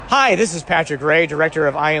Hi, this is Patrick Ray, director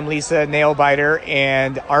of I Am Lisa, Nailbiter,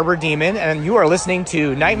 and Arbor Demon, and you are listening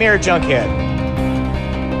to Nightmare Junkhead.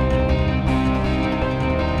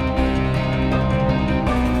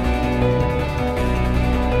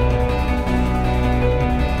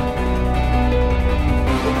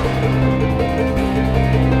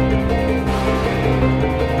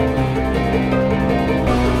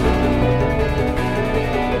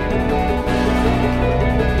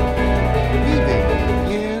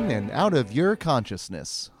 Out of your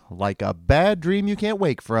consciousness, like a bad dream you can't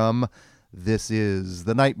wake from, this is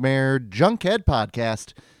the Nightmare Junkhead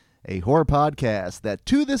Podcast, a horror podcast that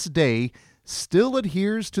to this day still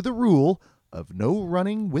adheres to the rule of no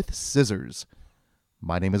running with scissors.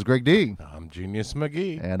 My name is Greg D. I'm Genius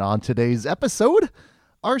McGee. And on today's episode,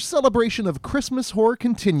 our celebration of Christmas horror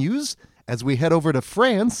continues as we head over to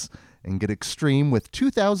France and get extreme with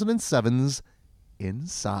 2007's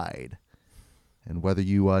Inside. And whether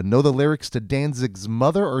you know the lyrics to Danzig's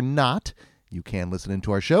Mother or not, you can listen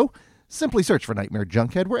into our show. Simply search for Nightmare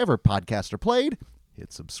Junkhead wherever podcasts are played.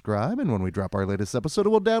 Hit subscribe, and when we drop our latest episode, it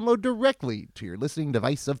will download directly to your listening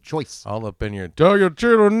device of choice. All up in your tell your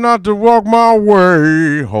children not to walk my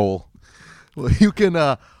way hole. Well, you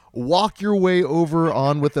can walk your way over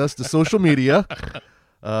on with us to social media.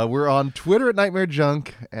 We're on Twitter at Nightmare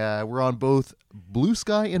Junk. We're on both Blue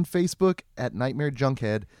Sky and Facebook at Nightmare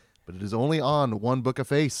Junkhead. But it is only on one book of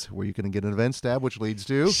face where you can get an event tab, which leads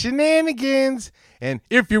to shenanigans. And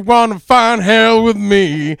if you want to find hell with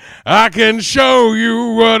me, I can show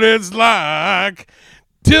you what it's like.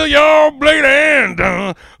 Till your blade end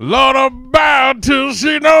done, Lord about till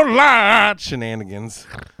she no light. Shenanigans.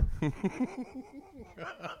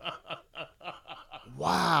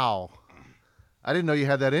 Wow. I didn't know you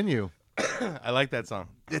had that in you. I like that song.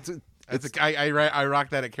 I rock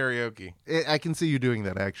that at karaoke. I can see you doing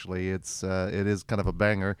that, actually. It is kind of a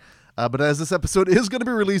banger. But as this episode is going to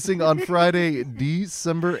be releasing on Friday,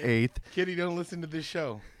 December 8th. Kitty, don't listen to this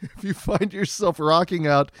show. If you find yourself rocking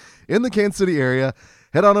out in the Kansas City area,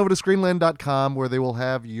 head on over to screenland.com where they will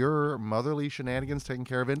have your motherly shenanigans taken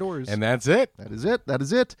care of indoors. And that's it. That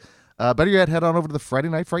is it. Better yet, head on over to the Friday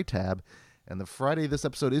Night Fright tab. And the Friday this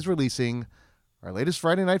episode is releasing, our latest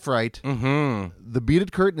Friday Night Fright, The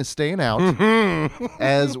Beaded Curtain is staying out.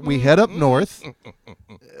 As we head up north,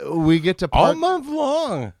 we get to all month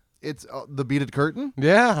long. It's The Beaded Curtain.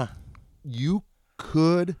 Yeah. You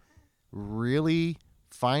could really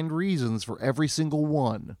find reasons for every single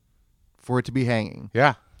one for it to be hanging.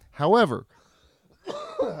 Yeah. However,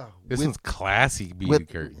 this one's classy Beaded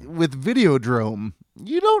Curtain. With Videodrome,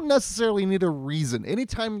 you don't necessarily need a reason.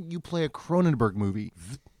 Anytime you play a Cronenberg movie,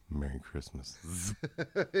 Merry Christmas.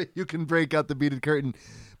 you can break out the Beaded Curtain.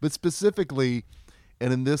 But specifically,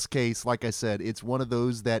 and in this case, like I said, it's one of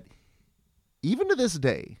those that, even to this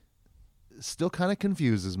day, still kind of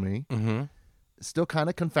confuses me, still kind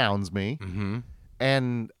of confounds me,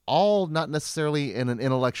 and all not necessarily in an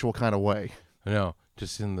intellectual kind of way. No,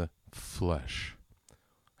 just in the flesh.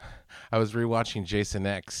 I was rewatching Jason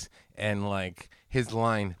X, and like his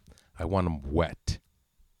line, I want him wet.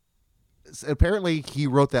 Apparently, he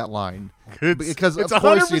wrote that line because it's of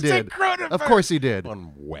course he did. Cronenberg. Of course he did.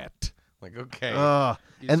 On wet, like okay,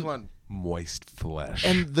 you and just want moist flesh,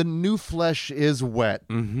 and the new flesh is wet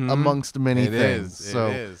amongst many things. It so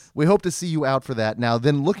is. We hope to see you out for that. Now,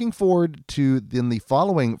 then, looking forward to the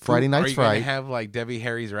following Friday Night's Fright. Are you gonna have like Debbie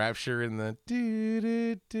Harry's Rapture in the?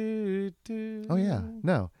 Oh yeah,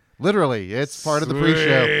 no, literally, it's part of the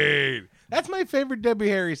pre-show. That's my favorite Debbie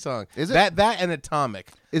Harry song. Is it? That and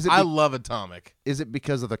Atomic. Is it? I love Atomic. Is it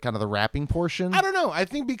because of the kind of the rapping portion? I don't know. I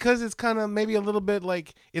think because it's kind of maybe a little bit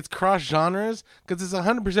like it's cross genres because it's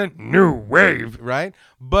 100% new wave, right?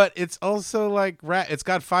 But it's also like rap. It's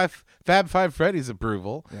got Fab Five Freddy's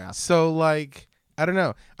approval. Yeah. So like I don't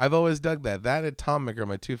know. I've always dug that. That Atomic are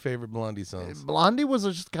my two favorite Blondie songs. Blondie was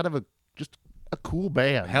just kind of a cool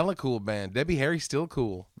band. Hella cool band. Debbie Harry's still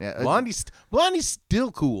cool. Yeah, Blondie's still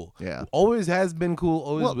cool. Yeah. Always has been cool,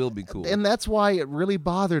 always will be cool. And that's why it really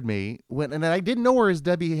bothered me and I didn't know her as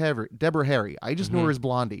Deborah Harry. I just knew her as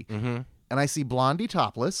Blondie. And I see Blondie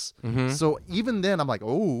topless. So even then I'm like,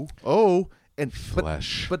 oh. And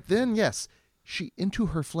flesh. But then, yes, into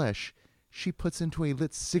her flesh, she puts into a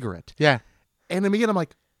lit cigarette. Yeah. And again, I'm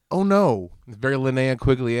like, oh no. It's very Linnea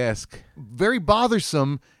Quigley-esque. Very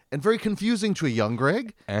bothersome. And very confusing to a young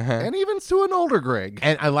Greg, and even to an older Greg.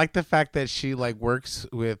 And I like the fact that she like works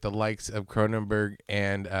with the likes of Cronenberg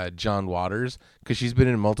and John Waters because she's been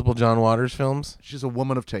in multiple John Waters films. She's a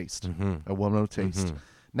woman of taste. A woman of taste.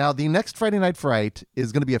 Now, the next Friday Night Fright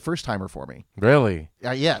is going to be a first-timer for me. Really?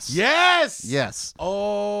 Yes. Yes! Yes.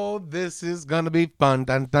 Oh, this is going to be fun.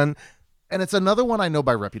 Dun, dun. And it's another one I know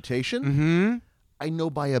by reputation. Mm-hmm. I know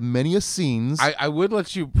by many scenes. I would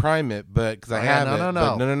let you prime it, but because I have it.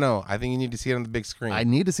 No. But no. I think you need to see it on the big screen. I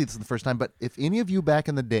need to see this the first time. But if any of you back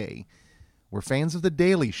in the day were fans of The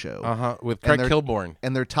Daily Show. With Craig Kilborn.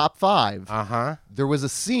 And their top 5. There was a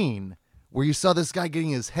scene where you saw this guy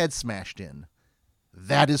getting his head smashed in.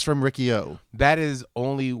 That is from Ricky O. That is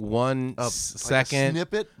only one second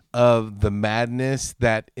snippet of the madness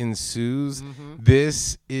that ensues. Mm-hmm.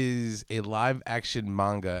 This is a live action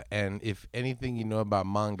manga, and if anything you know about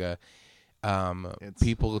manga,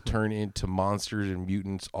 people turn into monsters and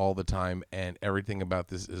mutants all the time, and everything about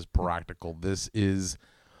this is practical. This is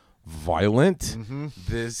violent. Mm-hmm.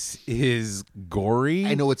 This is gory.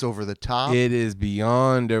 I know it's over the top. It is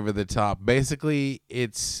beyond over the top. Basically,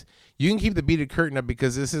 you can keep the beaded curtain up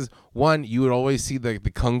because this is one, you would always see the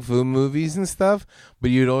kung fu movies and stuff, but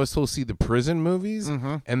you'd also see the prison movies,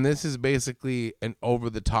 and this is basically an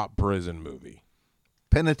over-the-top prison movie.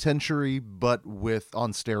 Penitentiary, but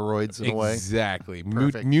on steroids in a way. Exactly.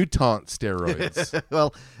 Perfect. Mutant steroids.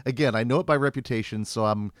 Well, again, I know it by reputation, so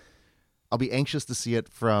I'll be anxious to see it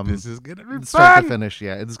from This is going to be start fun. to finish.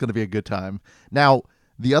 Yeah, it's going to be a good time. Now,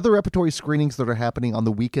 the other repertory screenings that are happening on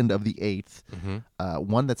the weekend of the 8th,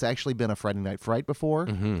 one that's actually been a Friday Night Fright before,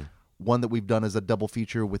 one that we've done as a double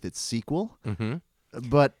feature with its sequel,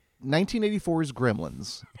 but 1984's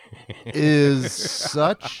Gremlins is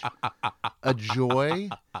such a joy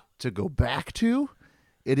to go back to.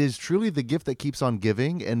 It is truly the gift that keeps on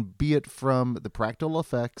giving, and be it from the practical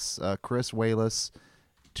effects, Chris Wallace,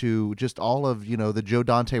 to just all of the Joe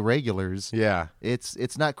Dante regulars. Yeah.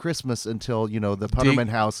 It's not Christmas until the Putterman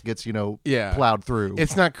house gets plowed through.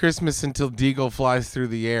 It's not Christmas until Deagle flies through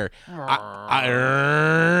the air.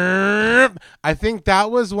 I think that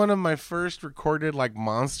was one of my first recorded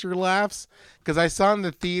monster laughs, because I saw in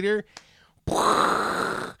the theater,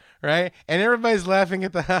 right, and everybody's laughing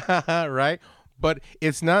at the ha ha ha, right. But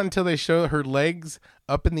it's not until they show her legs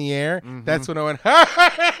up in the air that's when I went ha ha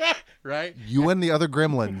ha. Right? You and the other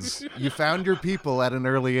gremlins. You found your people at an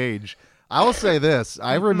early age. I will say this.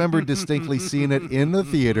 I remember distinctly seeing it in the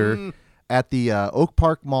theater at the Oak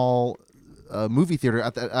Park Mall movie theater.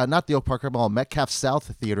 At not the Oak Park Mall, Metcalf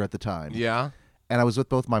South Theater at the time. Yeah. And I was with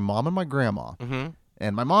both my mom and my grandma.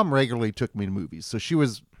 And my mom regularly took me to movies. So she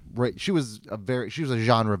was a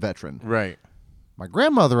genre veteran. Right. My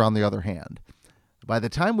grandmother, on the other hand, by the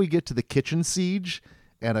time we get to the kitchen siege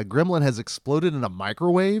and a gremlin has exploded in a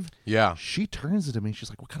microwave, she turns to me.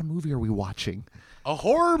 She's like, "What kind of movie are we watching?" A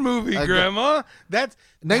horror movie, Grandma. That's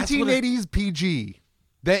 1980s PG.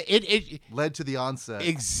 That it led to the onset.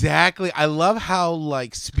 Exactly. I love how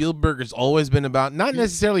Spielberg has always been about not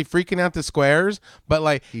necessarily freaking out the squares,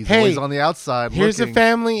 but he's hey, always on the outside. Here's looking.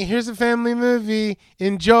 Here's a family movie.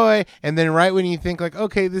 Enjoy. And then right when you think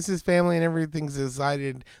okay, this is family and everything's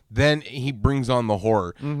decided, then he brings on the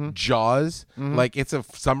horror. Jaws, it's a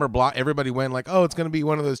summer block. Everybody went oh, it's gonna be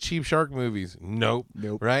one of those cheap shark movies. Nope.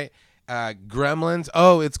 Right. Gremlins,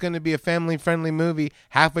 it's going to be a family-friendly movie.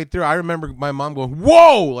 Halfway through, I remember my mom going,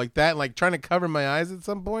 whoa, like that, trying to cover my eyes at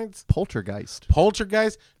some points. Poltergeist,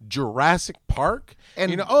 Jurassic Park,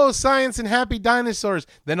 and science and happy dinosaurs.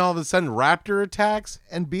 Then all of a sudden, raptor attacks.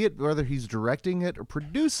 And be it whether he's directing it or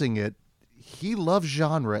producing it, he loves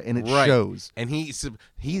genre, and it right. shows. And he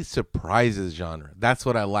surprises genre. That's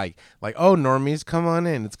what I like. Oh, normies, come on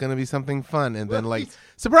in. It's going to be something fun. And then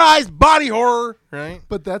surprise, body horror, right?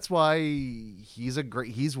 But that's why he's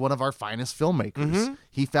one of our finest filmmakers.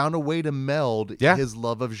 He found a way to meld his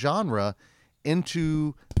love of genre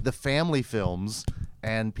into the family films,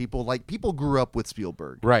 and people grew up with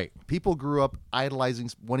Spielberg. Right. People grew up idolizing,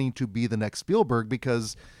 wanting to be the next Spielberg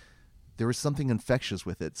because there was something infectious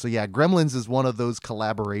with it. So yeah, Gremlins is one of those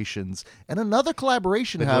collaborations. And another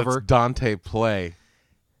collaboration, however, lets Dante play.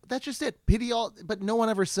 That's just it. But no one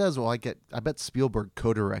ever says, well, I bet Spielberg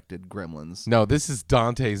co-directed Gremlins. No, this is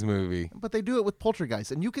Dante's movie. But they do it with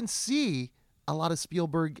Poltergeist. And you can see a lot of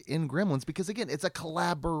Spielberg in Gremlins because, again, it's a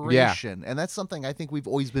collaboration. And that's something I think we've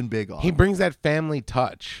always been big on. He brings that family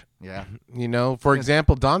touch. Yeah. For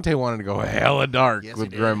example, Dante wanted to go hella dark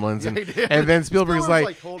with Gremlins. And then Spielberg's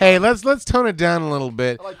hey, let's tone it down a little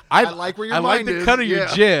bit. I like where your mind is. I like the cut of your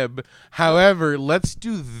jib. However, let's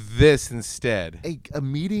do this instead. A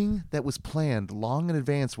meeting that was planned long in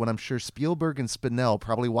advance when I'm sure Spielberg and Spinell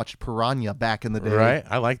probably watched Piranha back in the day. Right.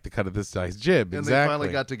 I like the cut of this guy's jib. And exactly. they finally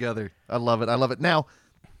got together. I love it. Now,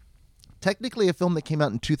 technically a film that came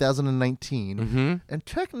out in 2019, and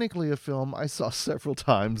technically a film I saw several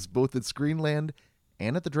times, both at Screenland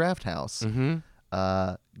and at the Draft House.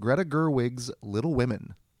 Greta Gerwig's Little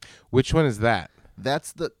Women. Which one is that?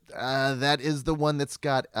 That is the one that's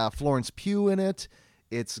got Florence Pugh in it.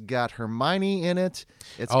 It's got Hermione in it.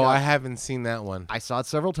 I haven't seen that one. I saw it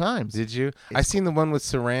several times. Did you? I seen the one with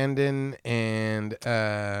Sarandon and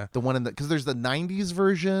the one because there's the '90s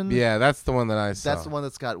version. Yeah, that's the one that I saw. That's the one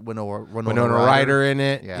that's got Winona Ryder in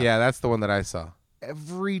it. Yeah. Yeah, that's the one that I saw.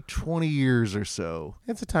 Every 20 years or so,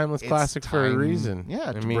 it's a timeless classic for a reason.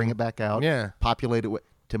 Yeah, bring it back out. Yeah, populate it with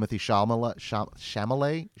Timothy Chalamet.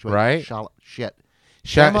 Right? Shit.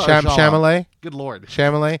 Chalamet. Good Lord.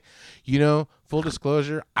 Chalamet. You know, full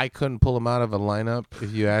disclosure, I couldn't pull him out of a lineup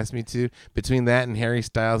if you asked me to. Between that and Harry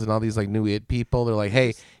Styles and all these like new it people, they're like,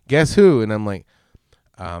 "Hey, guess who?" And I'm like,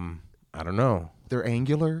 I don't know. They're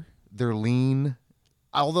angular. They're lean.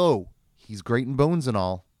 Although he's great in Bones and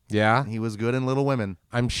all. Yeah, he was good in Little Women.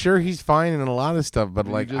 I'm sure he's fine in a lot of stuff, but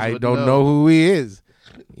like I don't know who he is.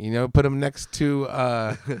 You know, put him next to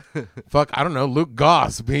I don't know, Luke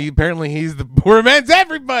Goss. Apparently he's the poor man's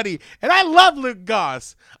everybody. And I love Luke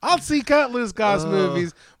Goss. I'll see countless Goss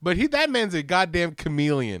movies, but that man's a goddamn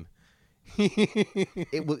chameleon.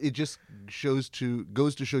 It just goes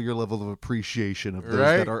to show your level of appreciation of those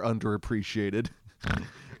that are underappreciated.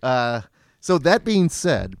 So that being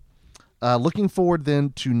said, looking forward then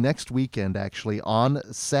to next weekend, actually, on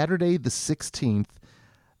Saturday the 16th.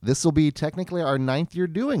 This will be technically our 9th year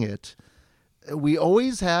doing it. We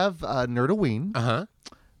always have Nerdoween.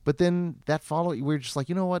 But then that we're just like,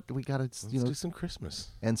 you know what? We got to Let's do some Christmas.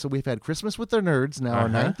 And so we've had Christmas with the nerds, now our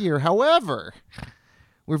 9th year. However,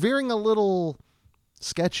 we're veering a little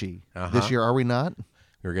sketchy this year, are we not?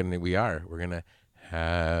 We are. We're going to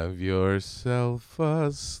have yourself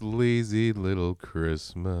a sleazy little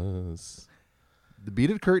Christmas. The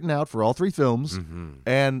beaded curtain out for all 3 films.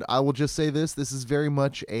 And I will just say this is very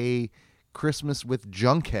much a Christmas with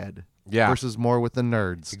Junkhead versus more with the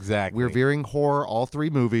nerds. Exactly. We're veering horror, all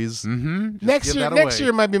 3 movies. Next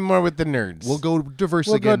year might be more with the nerds. We'll go diverse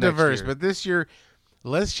again next diverse, year. But this year,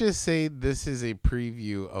 let's just say this is a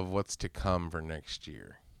preview of what's to come for next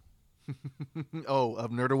year.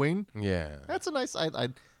 Of Nerdoween? Yeah. That's a nice...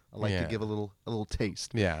 I like to give a little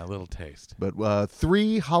taste. Yeah, a little taste. But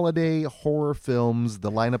 3 holiday horror films.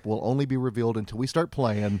 The lineup will only be revealed until we start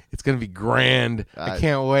playing. It's going to be grand. I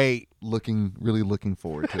can't wait. Really looking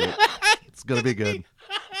forward to it. It's going to be good.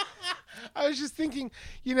 I was just thinking,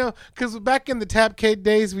 because back in the Tapcade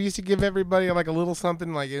days, we used to give everybody like a little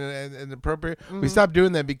something like an appropriate. We stopped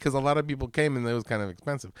doing that because a lot of people came and it was kind of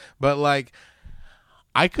expensive. But like,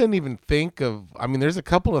 I couldn't even think of. I mean, there's a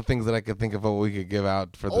couple of things that I could think of what we could give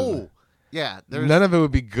out for the. Yeah. None of it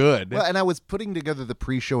would be good. Well, and I was putting together the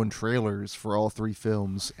pre-show and trailers for all 3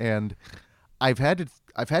 films, and I've had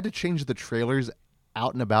to change the trailers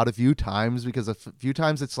out and about a few times because a few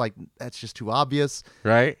times it's like that's just too obvious.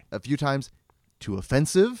 Right. A few times too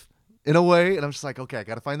offensive in a way, and I'm just like, okay, I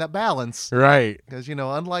got to find that balance. Right. Because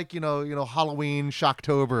unlike Halloween,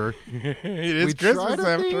 Shocktober, it is Christmas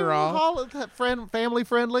after all. Family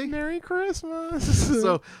friendly. Merry Christmas.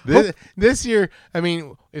 So this year, I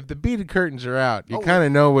mean, if the beaded curtains are out, you kind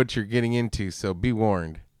of know what you're getting into. So be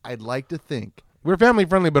warned. I'd like to think we're family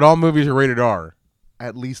friendly, but all movies are rated R.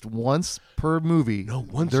 At least once per movie,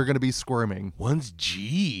 they're going to be squirming. One's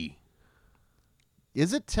G.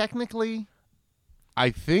 Is it technically? I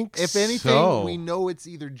think if anything, so. We know it's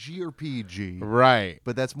either G or PG. Right.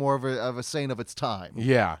 But that's more of a saying of its time.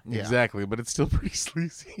 Yeah, exactly. But it's still pretty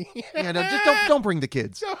sleazy. Yeah, no, just don't bring the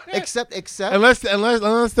kids. Except unless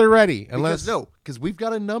they're ready. Because we've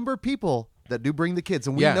got a number of people that do bring the kids,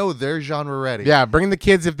 and we know they're genre ready. Yeah, bring the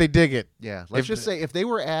kids if they dig it. Yeah, let's just say if they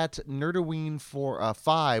were at Nerdoween for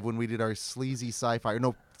 5 when we did our sleazy sci-fi,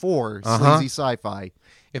 4 sleazy sci-fi.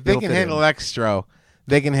 If they can handle Extra,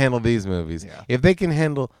 they can handle these movies. Yeah. If they can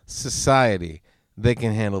handle Society, they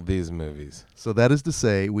can handle these movies. So that is to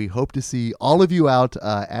say, we hope to see all of you out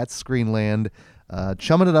at Screenland,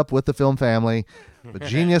 chumming it up with the film family. But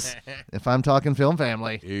genius, if I'm talking film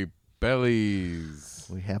family. Hey, bellies.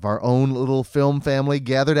 We have our own little film family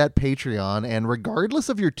gathered at Patreon, and regardless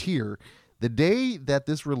of your tier, the day that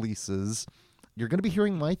this releases, you're going to be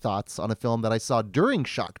hearing my thoughts on a film that I saw during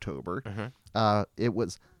Shocktober. It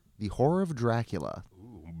was The Horror of Dracula.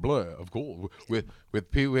 Blood of gold with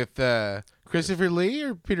Christopher Lee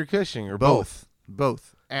or Peter Cushing or both.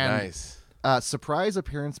 And nice. Surprise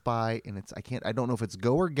appearance by, and I don't know if it's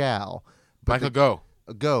Go or Gal. Michael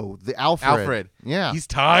Go, the Alfred. Yeah, he's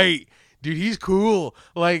tight, dude. He's cool.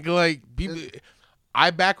 Like people. I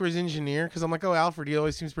backwards engineer because I'm like, oh, Alfred, he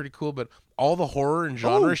always seems pretty cool. But all the horror and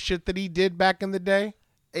genre shit that he did back in the day,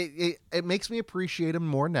 It makes me appreciate him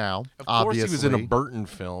more now. Of obviously. course, he was in a Burton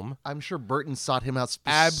film. I'm sure Burton sought him out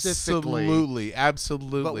specifically.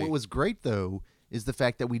 Absolutely. But what was great, though, is the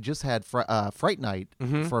fact that we just had Fright Night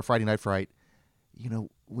for a Friday Night Fright. You know,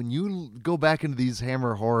 when you go back into these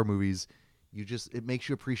Hammer horror movies, it makes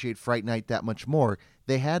you appreciate Fright Night that much more.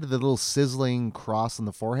 They had the little sizzling cross on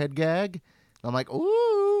the forehead gag. I'm like,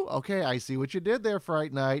 ooh, okay, I see what you did there,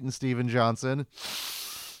 Fright Night and Steven Johnson.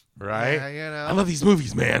 Right? Yeah, you know. I love these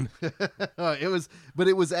movies, man. It was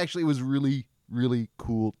really, really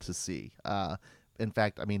cool to see. In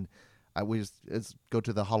fact, I mean, let's go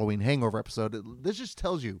to the Halloween Hangover episode. This just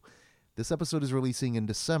tells you this episode is releasing in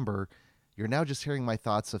December. You're now just hearing my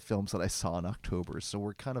thoughts of films that I saw in October.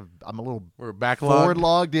 So I'm a little backlogged.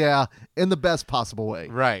 Forward-logged, yeah, in the best possible way.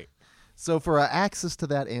 Right. So for access to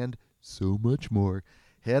that and so much more,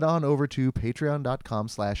 head on over to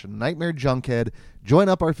patreon.com/nightmarejunkhead. Join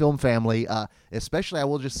up our film family. Especially, I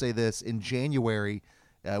will just say this, in January,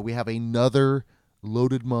 we have another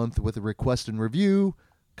loaded month with a request and review,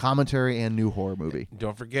 commentary, and new horror movie.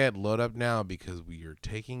 Don't forget, load up now because we are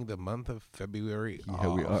taking the month of February off. Yeah,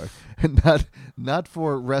 we are. And not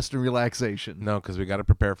for rest and relaxation. No, because we got to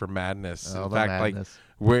prepare for madness. Oh, in the fact, madness.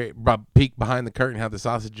 we're about peek behind the curtain how the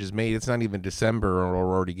sausage is made. It's not even December and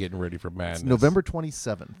we're already getting ready for madness. It's November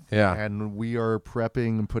 27th. Yeah. And we are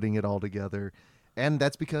prepping and putting it all together. And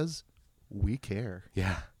that's because we care.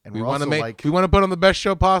 Yeah. And we we're want to also we want to put on the best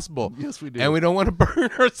show possible. Yes, we do. And we don't want to burn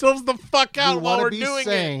ourselves the fuck out we while wanna we're be doing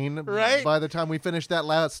sane it. Right? By the time we finish that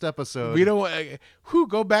last episode. We don't want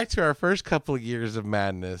go back to our first couple of years of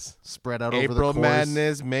madness. Spread out over the April course.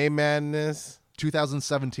 madness, May madness.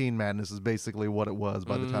 2017 madness is basically what it was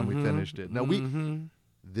by the time we finished it. Now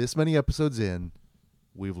this many episodes in,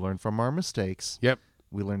 we've learned from our mistakes. Yep.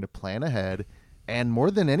 We learned to plan ahead, and more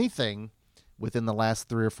than anything, within the last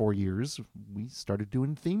 3 or 4 years, we started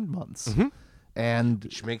doing themed months, and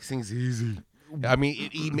which makes things easy. I mean,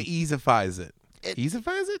 it easifies it.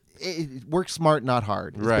 Easifies it? It works smart, not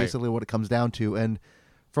hard. Is Right. basically what it comes down to. And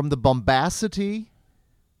from the bombacity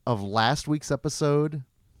of last week's episode,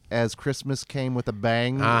 as Christmas came with a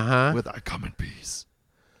bang, with "I come in peace,"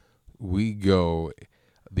 we go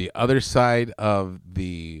the other side of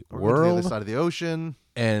the Or world, to the other side of the ocean,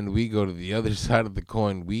 and we go to the other side of the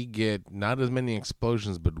coin. We get not as many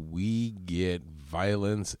explosions, but we get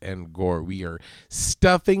violence and gore. We are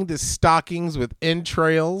stuffing the stockings with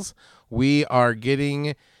entrails. We are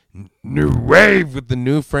getting new wave with the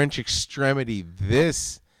new French Extremity.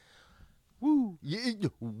 This. Woo,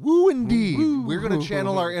 woo indeed. Woo. We're going to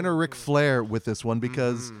channel our inner Ric Flair with this one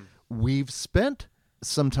because we've spent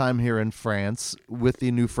some time here in France with the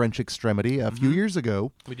new French Extremity a few years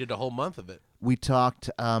ago. We did a whole month of it. We talked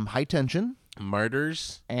High Tension,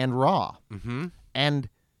 Martyrs, and Raw. And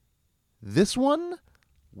this one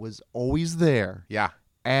was always there. Yeah.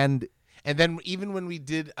 And then even when we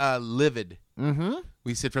did Livid,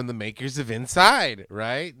 we said from the makers of Inside,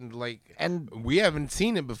 right? And we haven't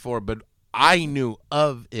seen it before, but I knew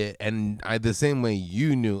of it, and the same way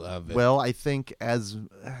you knew of it. Well, I think as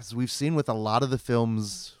we've seen with a lot of the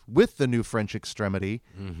films with the new French Extremity,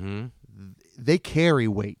 they carry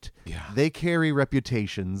weight. Yeah. They carry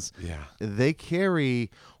reputations. Yeah. They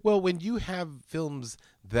carry... Well, when you have films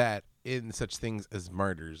that in such things as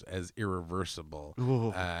Martyrs, as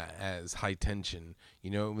Irreversible, as High Tension,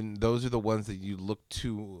 when those are the ones that you look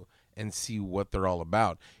to and see what they're all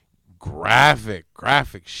about. Graphic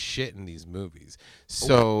shit in these movies.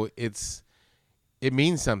 So it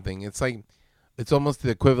means something. It's almost the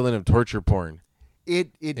equivalent of torture porn.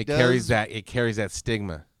 It carries that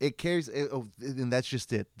stigma. And that's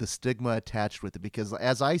just it. The stigma attached with it, because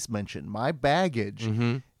as I mentioned, my baggage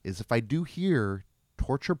is if I do hear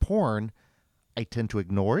torture porn, I tend to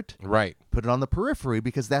ignore it. Right. Put it on the periphery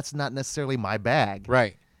because that's not necessarily my bag.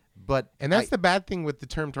 Right. And that's the bad thing with the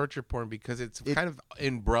term torture porn, because it's kind of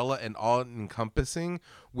umbrella and all-encompassing,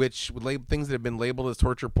 which things that have been labeled as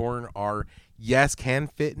torture porn can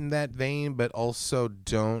fit in that vein, but also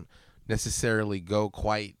don't necessarily go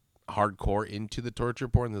quite hardcore into the torture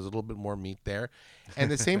porn. There's a little bit more meat there. And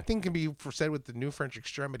the same thing can be said with the new French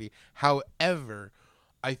Extremity. However,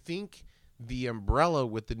 I think the umbrella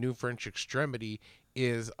with the new French Extremity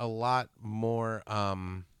is a lot more...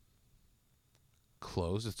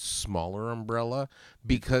 close. It's smaller umbrella,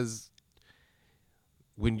 because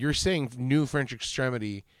when you're saying new French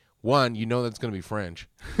Extremity, one, that's going to be French.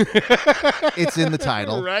 It's in the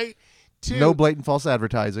title. Right? Two, no blatant false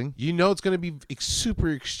advertising. It's going to be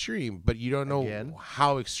super extreme, but you don't know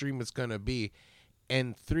how extreme it's going to be.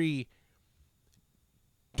 And three,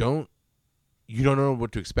 you don't know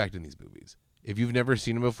what to expect in these movies. If you've never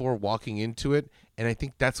seen them before, walking into it, and I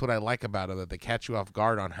think that's what I like about it, that they catch you off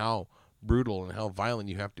guard on how brutal and how violent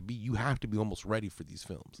you have to be. You have to be almost ready for these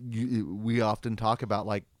films. We often talk about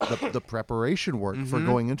like the preparation work for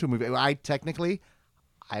going into a movie.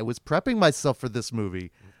 I was prepping myself for this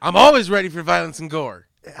movie. I'm always ready for violence and gore.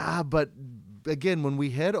 But again, when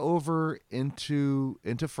we head over into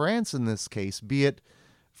France in this case, be it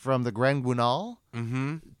from the Grand Guignol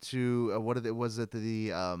to was it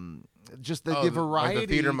the just the variety, like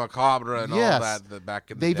the theater macabre and all that. The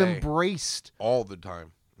back in the they've day. Embraced all the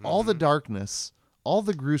time, all the darkness, all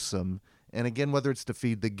the gruesome, and again, whether it's to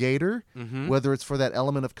feed the gator, whether it's for that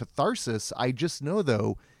element of catharsis. I just know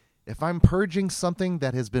though, if I'm purging something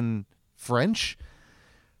that has been French,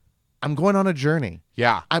 I'm going on a journey.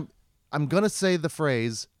 Yeah, I'm gonna say the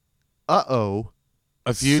phrase, "Uh-oh."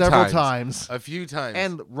 A few times.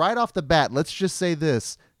 And right off the bat, let's just say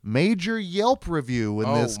this. Major Yelp review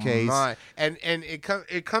in this case. My. And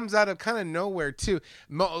it comes out of kind of nowhere, too.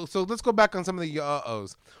 So let's go back on some of the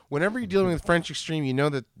uh-ohs. Whenever you're dealing with French Extreme, you know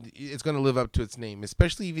that it's going to live up to its name,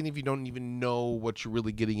 especially even if you don't even know what you're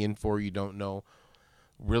really getting in for. You don't know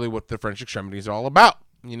really what the French Extremities are all about.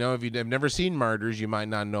 You know, if you've never seen Martyrs, you might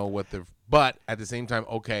not know what the... But at the same time,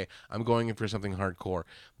 okay, I'm going in for something hardcore.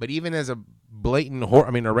 But even as a blatant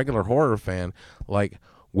a regular horror fan, like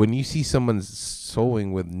when you see someone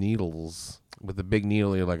sewing with needles, with a big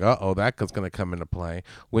needle, you're like, uh-oh, that's going to come into play.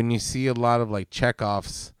 When you see a lot of like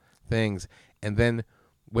Chekhov's things, and then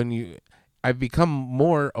I've become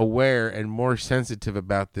more aware and more sensitive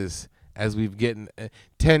about this as we've gotten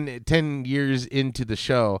 10 years into the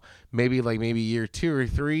show, maybe year 2 or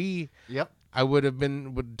 3. Yep. I would have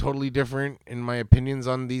been totally different in my opinions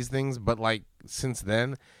on these things, but like since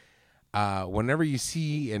then, whenever you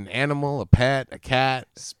see an animal, a pet, a cat,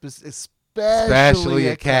 especially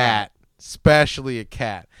a cat,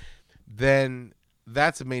 then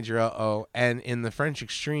that's a major uh-oh. And in the French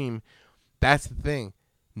Extreme, that's the thing.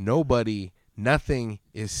 Nothing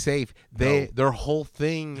is safe. Their whole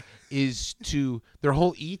thing is their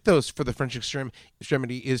whole ethos for the French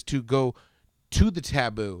Extremity is to go to the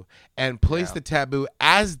taboo and place the taboo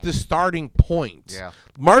as the starting point. Yeah.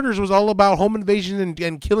 Martyrs was all about home invasion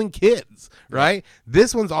and killing kids, right?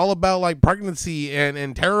 This one's all about like pregnancy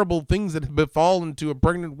and terrible things that befall into a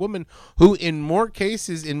pregnant woman who in more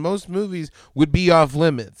cases, in most movies, would be off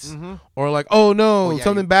limits. Or like, oh no,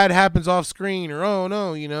 something bad happens off screen, or oh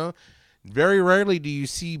no, you know. Very rarely do you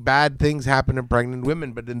see bad things happen to pregnant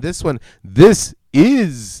women, but in this one, this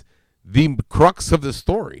is the crux of the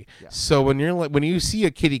story. Yeah. So when you see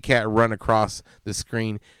a kitty cat run across the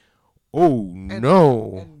screen,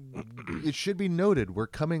 no. And it should be noted, we're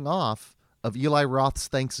coming off of Eli Roth's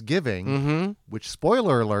Thanksgiving, which,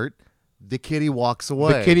 spoiler alert, the kitty walks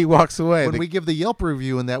away. When we give the Yelp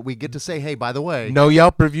review in that, we get to say, hey, by the way, no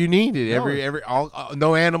Yelp review needed.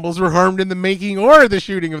 No animals were harmed in the making or the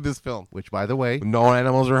shooting of this film. Which, by the way, no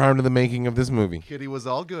animals were harmed in the making of this movie. Kitty was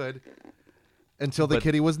all good. Until the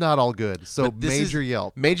kitty was not all good. So major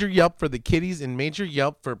Yelp. Major Yelp for the kitties and major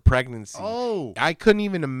Yelp for pregnancy. Oh. I couldn't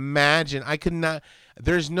even imagine. I could not.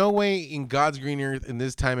 There's no way in God's green earth in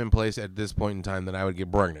this time and place at this point in time that I would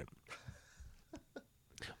get pregnant.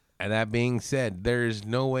 And that being said, there is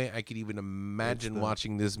no way I could even imagine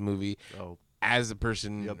watching this movie as a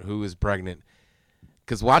person who is pregnant.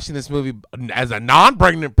 Because watching this movie as a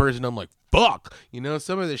non-pregnant person, I'm like, fuck. You know,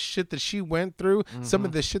 some of the shit that she went through, some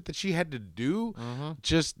of the shit that she had to do,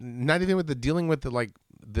 just not even with the dealing with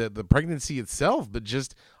the pregnancy itself, but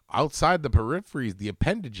just outside the peripheries, the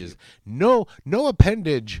appendages. No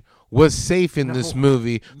appendage was safe in this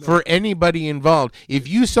movie for anybody involved. If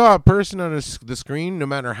you saw a person on the screen, no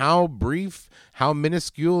matter how brief, how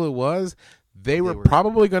minuscule it was, they were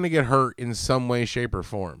probably going to get hurt in some way, shape, or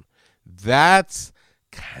form. That's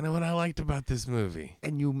kind of what I liked about this movie.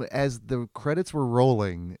 And as the credits were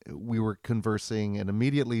rolling, we were conversing and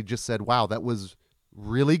immediately just said, wow, that was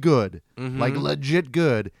really good. Like legit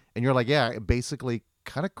good. And you're like, yeah, it basically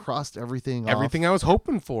kind of crossed everything off. I was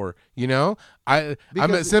hoping for, you know. I'm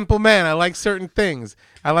a simple man. I like certain things.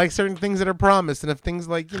 I like certain things that are promised. And if things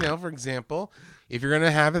like, you know, for example, if you're going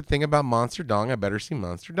to have a thing about Monster Dong, I better see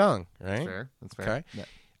Monster Dong, right? That's fair. Okay. Yeah.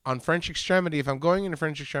 On French Extremity, if I'm going into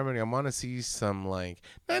French Extremity, I want to see some, like,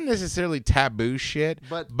 not necessarily taboo shit,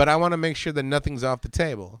 but I want to make sure that nothing's off the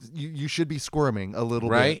table. You should be squirming a little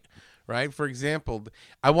bit. Right? For example,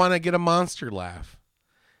 I want to get a monster laugh.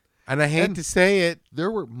 And I hate to say it. There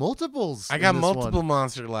were multiples. I got multiple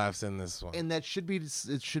monster laughs in this one. And it should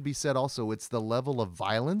be said also, it's the level of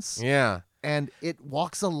violence. Yeah. And it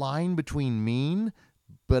walks a line between mean,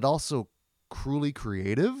 but also cruelly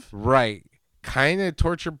creative. Right. kind of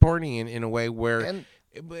torture porny in a way where.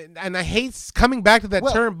 And I hate coming back to that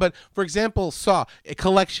term, but for example, Saw, a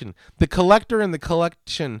collection. The collector and the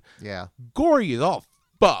collection. Yeah. Gory as all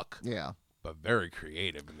fuck. Yeah. But very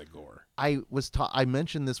creative in the gore. I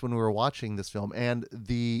mentioned this when we were watching this film, and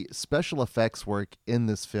the special effects work in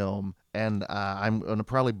this film, and I'm going to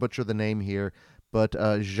probably butcher the name here, but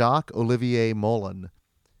Jacques Olivier Molin,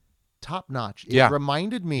 top notch. It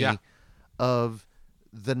reminded me of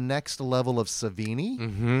the next level of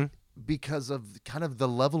Savini because of kind of the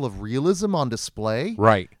level of realism on display.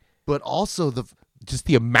 Right. But also just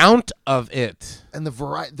the amount of it. And the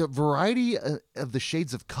variety of the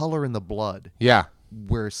shades of color in the blood. Yeah.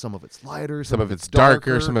 Where some of it's lighter, some of it's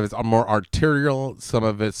darker, some of it's more arterial, some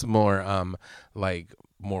of it's more like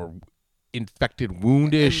more infected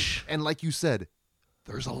woundish. And like you said,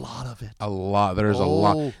 there's a lot of it. There's a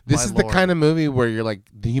lot. This is the kind of movie where you're like,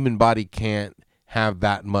 the human body can't have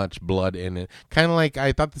that much blood in it. Kind of like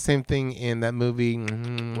I thought the same thing in that movie,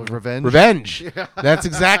 Revenge. Yeah. That's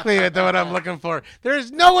exactly what I'm looking for.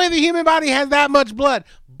 There's no way the human body has that much blood,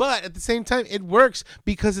 but at the same time, it works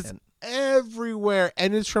because it's everywhere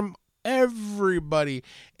and it's from everybody.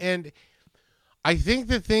 And I think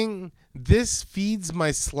this feeds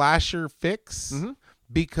my slasher fix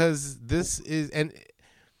because because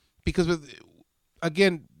with.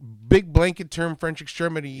 Again, big blanket term, French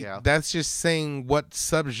Extremity, that's just saying what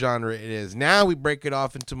subgenre it is. Now we break it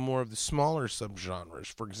off into more of the smaller subgenres.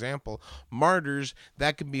 For example, Martyrs,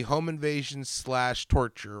 that could be home invasion /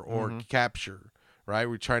 torture or capture, right?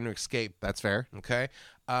 We're trying to escape. That's fair. Okay.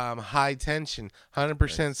 High Tension,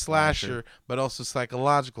 100% slasher, but also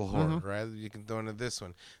psychological horror, right? You can throw into this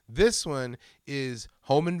one. This one is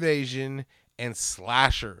home invasion and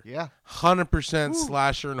slasher. Yeah. 100%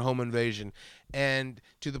 slasher and home invasion. And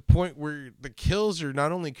to the point where the kills are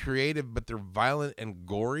not only creative, but they're violent and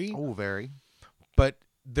gory. Oh, very. But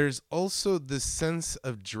there's also this sense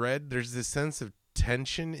of dread. There's this sense of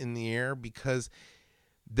tension in the air because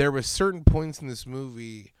there were certain points in this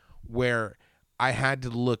movie where I had to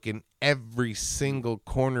look in every single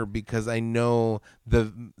corner because I know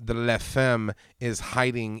the La Femme is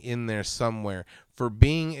hiding in there somewhere. For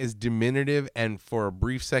being as diminutive and for a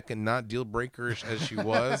brief second not deal breakerish as she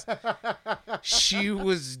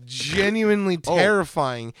was genuinely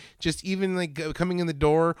terrifying. Just even like coming in the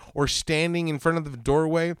door or standing in front of the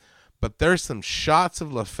doorway. But there's some shots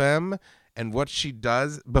of La Femme and what she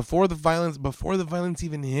does before the violence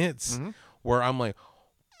even hits, where I'm like,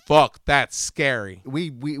 fuck, that's scary.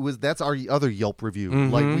 That's our other Yelp review.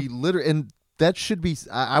 Like we literally, and that should be.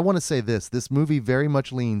 I want to say this movie very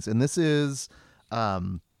much leans, and this is.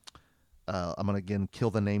 I'm gonna again kill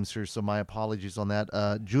the names here, so my apologies on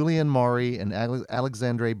that. Julian Maury and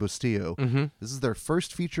Alexandre Bustillo. This is their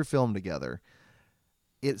first feature film together.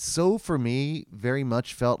 It for me very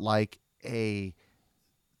much felt like their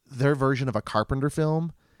version of a Carpenter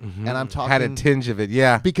film. And I'm talking had a tinge of it,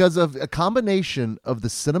 yeah, because of a combination of the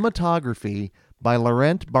cinematography by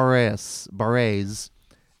Laurent Barres,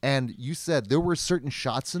 and you said there were certain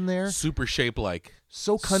shots in there super shape-like,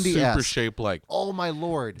 so Cundy-esque. Super shape-like. Oh my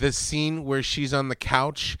lord! The scene where she's on the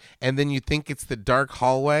couch, and then you think it's the dark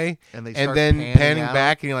hallway, and then panning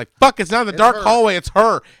back, and you're like, "Fuck! It's not the dark hallway; it's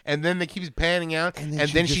her." And then they keep panning out, and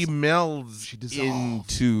then she melds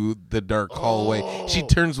into the dark hallway. She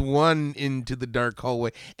turns one into the dark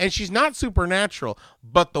hallway, and she's not supernatural,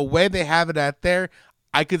 but the way they have it at there,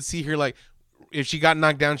 I could see her like, if she got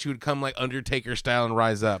knocked down, she would come like Undertaker style and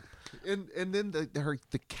rise up. And then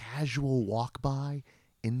the casual walk by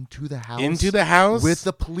into the house with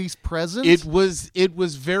the police present. It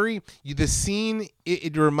was very the scene.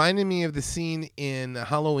 It reminded me of the scene in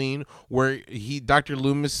Halloween where Dr.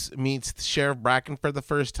 Loomis meets Sheriff Bracken for the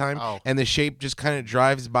first time, and the shape just kind of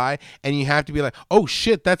drives by, and you have to be like, oh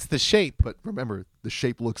shit, that's the shape. But remember, the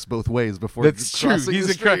shape looks both ways before that's true. He's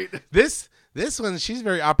the street. This one, she's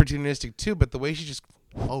very opportunistic too, but the way she just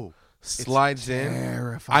slides in,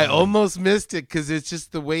 terrifying. I almost missed it because it's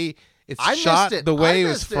just the way it's shot, the way it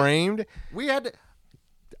was framed.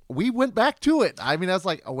 We went back to it. I mean, I was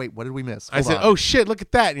like, oh wait, what did we miss? I said, oh shit, look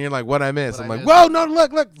at that, and you're like, what I missed? I'm like, whoa, no,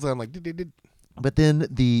 look. So I'm like, did. But then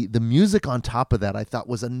the music on top of that, I thought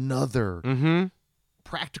was another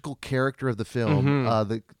practical character of the film.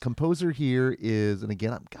 The composer here is, and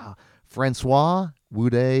again, Francois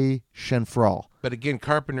Woudet Chenfral. But again,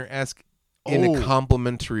 Carpenter-esque in a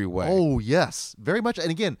complimentary way. Oh, yes. Very much. And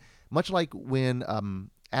again, much like when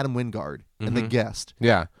Adam Wingard and The Guest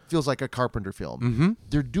feels like a Carpenter film.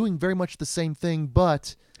 They're doing very much the same thing,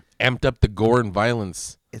 but amped up the gore and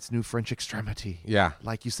violence. It's new French Extremity. Yeah.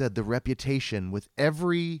 Like you said, the reputation with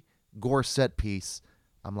every gore set piece,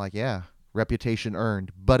 I'm like, yeah, reputation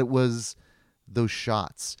earned, but it was those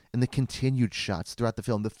shots and the continued shots throughout the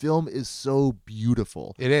film. The film is so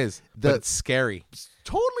beautiful. It is, but it's scary.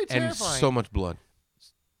 Totally terrifying. And so much blood.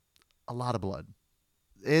 A lot of blood.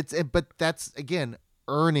 But that's, again,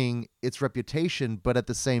 earning its reputation, but at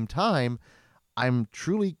the same time, I'm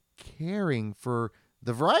truly caring for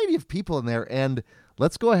the variety of people in there. And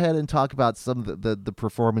let's go ahead and talk about some of the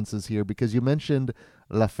performances here, because you mentioned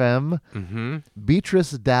La Femme,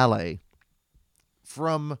 Beatrice Dalle.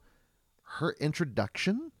 From her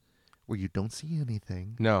introduction, where you don't see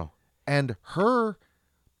anything. No. And her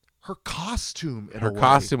costume, her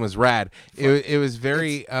costume was rad. It was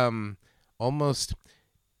very almost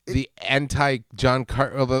the anti John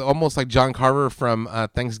Carter, almost like John Carver from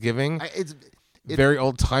Thanksgiving. It's very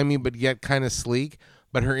old timey, but yet kind of sleek.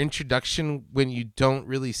 But her introduction, when you don't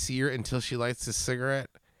really see her until she lights a cigarette,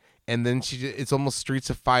 and then it's almost Streets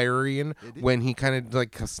of Fire-ian when he kind of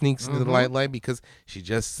like sneaks into the light because she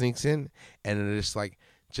just sneaks in, and it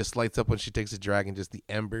just lights up when she takes a drag, and just the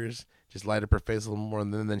embers just light up her face a little more,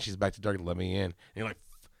 and then she's back to dark. Let me in. And you're like,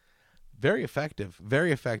 very effective,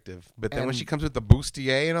 very effective. But then when she comes with the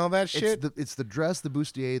bustier and all that shit, it's the dress, the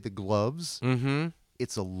bustier, the gloves.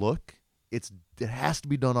 It's a look. It has to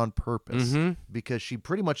be done on purpose because she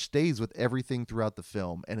pretty much stays with everything throughout the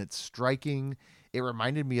film, and it's striking. It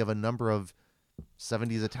reminded me of a number of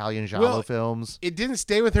 70s Italian giallo films. It didn't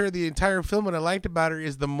stay with her the entire film. What I liked about her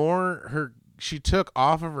is the more she took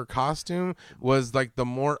off of her costume was like the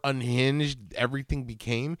more unhinged everything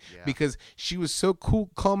became, because she was so cool,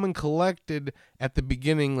 calm, and collected at the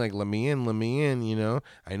beginning, like, let me in, you know,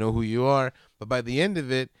 I know who you are. But by the end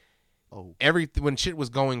of it, when shit was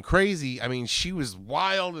going crazy, I mean, she was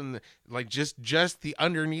wild, and like just the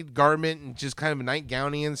underneath garment and just kind of a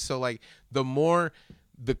nightgownian. So like the more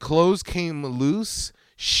the clothes came loose,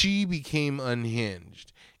 she became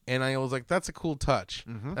unhinged, and I was like, that's a cool touch.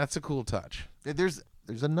 That's a cool touch. There's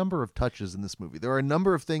a number of touches in this movie. There are a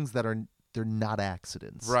number of things that they're not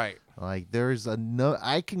accidents. Right. Like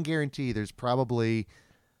I can guarantee there's probably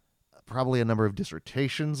a number of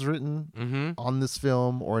dissertations written on this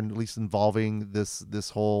film, or at least involving this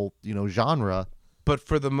whole, genre. But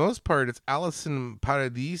for the most part, it's Alison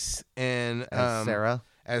Paradis and as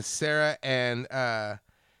Sarah and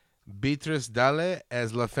Beatrice Dalle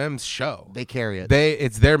as La Femme's show. They carry it.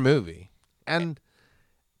 It's their movie. And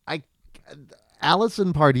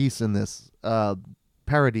Alison Paradis in this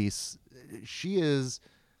Paradis, she is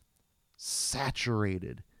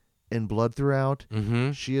saturated in blood throughout.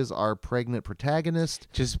 She is our pregnant protagonist.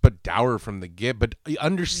 But dour from the get, but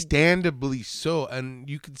understandably so, and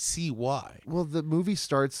you can see why. Well, the movie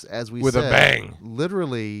starts, as we with said, a bang,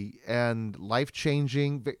 literally, and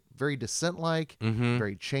life-changing, very Descent-like,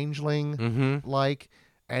 very Changeling-like,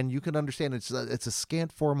 and you can understand it's a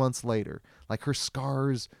scant 4 months later. Like, her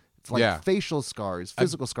scars, facial scars,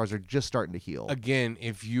 physical scars are just starting to heal. Again,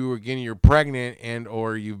 if you're pregnant and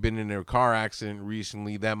or you've been in a car accident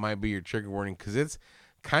recently, that might be your trigger warning, because it's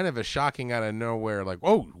kind of a shocking out of nowhere. Like,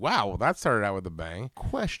 oh wow, that started out with a bang.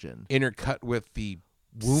 Question: intercut with the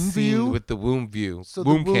womb view, with the womb view, so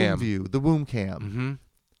womb the cam view, the womb cam.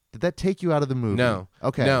 Did that take you out of the movie? No.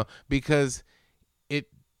 Okay. No, because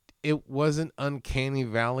it wasn't uncanny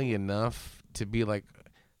valley enough to be like,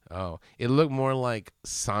 oh, it looked more like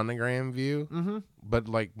sonogram view, but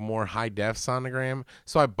like more high def sonogram.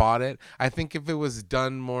 So I bought it. I think if it was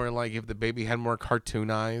done more like if the baby had more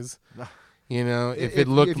cartoon eyes, if it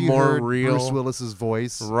looked more real, Bruce Willis's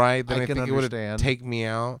voice, right? Then I think understand. It would take me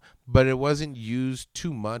out. But it wasn't used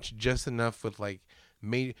too much, just enough with like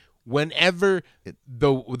whenever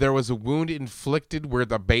there was a wound inflicted where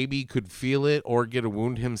the baby could feel it or get a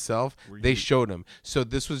wound himself, they showed him. So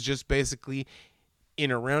this was just basically,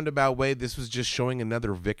 in a roundabout way, this was just showing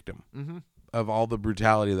another victim of all the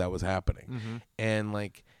brutality that was happening. And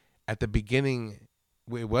like at the beginning,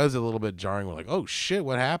 it was a little bit jarring. We're like, oh shit,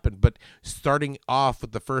 what happened? But starting off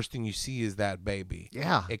with the first thing you see is that baby.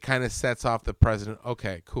 Yeah. It kind of sets off the precedent.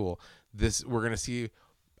 Okay, cool. We're going to see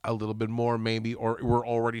a little bit more maybe, or we're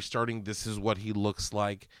already starting. This is what he looks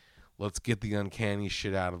like. Let's get the uncanny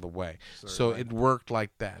shit out of the way. So it worked like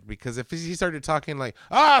that, because if he started talking like,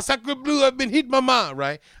 Sacre Bleu, I've been hit, mama,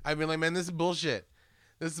 right? I'd be like, man, this is bullshit.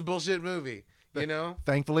 This is a bullshit movie,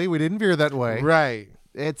 Thankfully, we didn't veer that way. Right.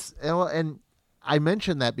 And I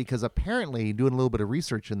mentioned that because apparently, doing a little bit of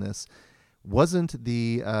research in this, wasn't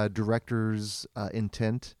the director's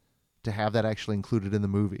intent to have that actually included in the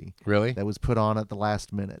movie. Really? That was put on at the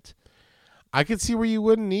last minute. I could see where you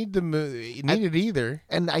wouldn't need it either.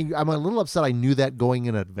 And I'm a little upset I knew that going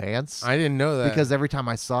in advance. I didn't know that. Because every time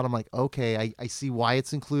I saw it, I'm like, okay, I see why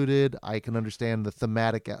it's included. I can understand the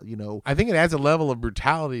thematic, I think it adds a level of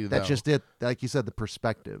brutality, though. That's just it. Like you said, the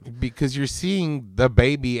perspective. Because you're seeing the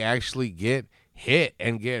baby actually get hit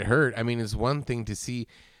and get hurt. I mean, it's one thing to see,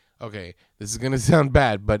 okay, this is going to sound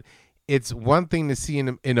bad, but it's one thing to see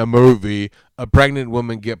in a movie a pregnant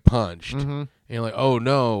woman get punched. Mm-hmm. And you're like, oh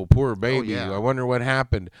no, poor baby. Oh, yeah. I wonder what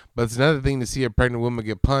happened. But it's another thing to see a pregnant woman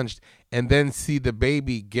get punched and then see the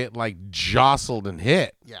baby get like jostled and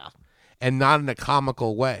hit. Yeah. And not in a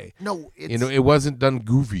comical way. No, it wasn't done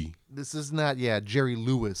goofy. This is not, Jerry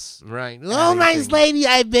Lewis. Right. Oh, nice lady,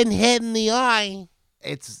 I've been hit in the eye.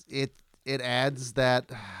 It adds that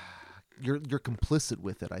you're complicit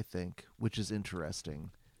with it, I think, which is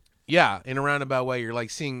interesting. Yeah, in a roundabout way,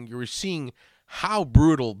 you're seeing how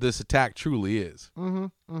brutal this attack truly is. Mm-hmm.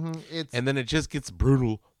 Mm-hmm. And then it just gets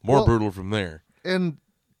more brutal from there. And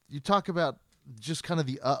you talk about just kind of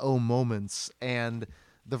the moments and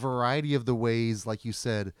the variety of the ways, like you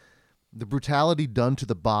said, the brutality done to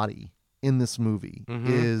the body in this movie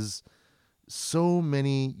is so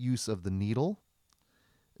many use of the needle.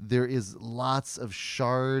 There is lots of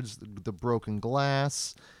shards, the broken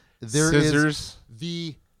glass. There Scissors. is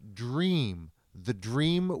the dream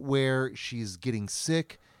where she's getting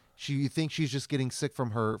sick. You think she's just getting sick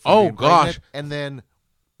from her. Being pregnant, and then,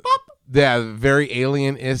 pop, yeah, very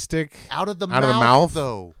alienistic. Out of the mouth,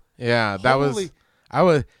 though. Yeah, that was. I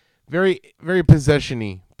was very, very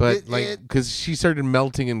possession-y, but because she started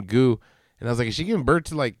melting in goo, and I was like, is she giving birth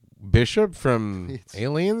to like Bishop from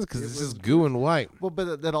Aliens? Because this is goo and white. Well,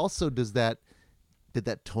 but that also did that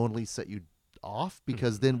totally set you off?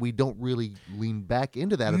 Because then we don't really lean back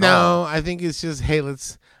into that at all. No, I think it's just, hey,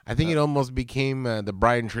 I think it almost became the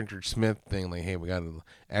Brian Trinchard Smith thing. Like, hey, we got an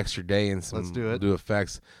extra day and some Let's do it. do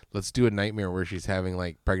effects. Let's do a nightmare where she's having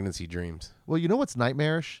like pregnancy dreams. Well, you know what's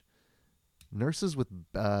nightmarish? Nurses with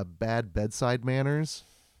bad bedside manners.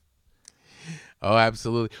 Oh,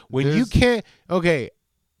 absolutely. You can't, okay,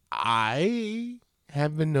 I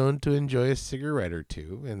have been known to enjoy a cigarette or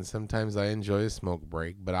two, and sometimes I enjoy a smoke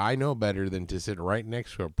break, but I know better than to sit right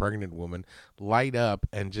next to a pregnant woman, light up,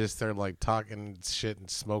 and just start like talking shit and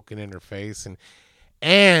smoking in her face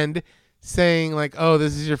and saying like, oh,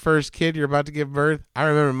 this is your first kid, you're about to give birth. I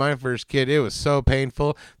remember my first kid. It was so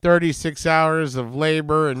painful. 36 hours of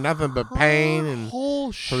labor and nothing but pain. And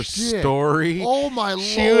her story. Oh, my Lord.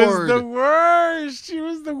 She was the worst. She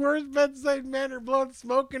was the worst bedside manner, blowing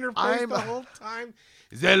smoke in her face the whole time.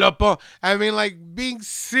 I mean, like, being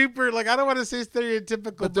super, like, I don't want to say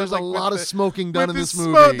stereotypical. But there's like, a lot of smoking done in this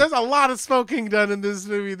movie. There's a lot of smoking done in this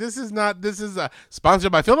movie. This is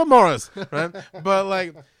sponsored by Philip Morris, right? But,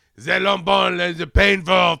 like, the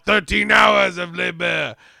painful 13 hours of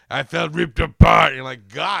labor. I felt ripped apart. You're like,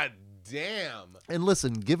 God damn. And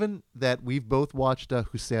listen, given that we've both watched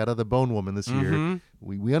Husera, the Bone Woman this year,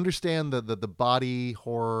 we understand the body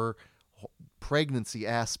horror pregnancy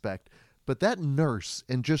aspect. But that nurse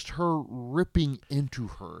and just her ripping into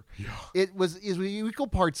her, it was equal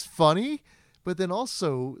parts funny, but then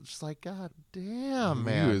also it's like, God damn,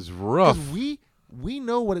 man. It was rough. We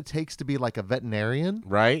know what it takes to be like a veterinarian,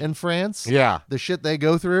 right? In France, yeah, the shit they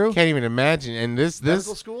go through. Can't even imagine. And this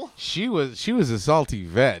medical school, she was a salty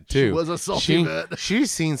vet too. She was a salty vet.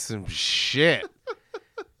 She's seen some shit,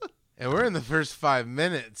 and we're in the first 5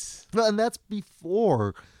 minutes. And that's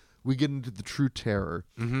before we get into the true terror.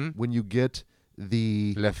 When you get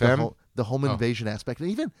the home invasion aspect,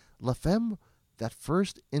 and even La Femme, that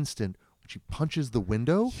first instant when she punches the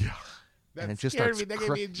window, and it just starts.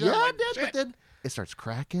 But then it starts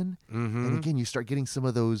cracking, and again you start getting some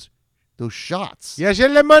of those shots. Yeah,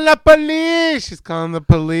 la police. She's calling the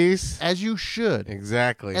police, as you should.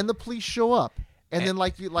 Exactly. And the police show up, and then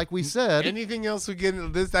like we said, anything else we get into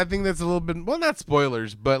this, I think that's a little bit, well, not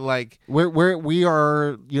spoilers, but like we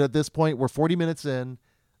are at this point we're 40 minutes in.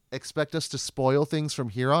 Expect us to spoil things from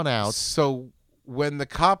here on out. So when the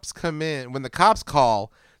cops come in, when the cops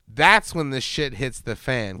call, that's when the shit hits the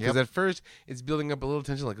fan. Because at first it's building up a little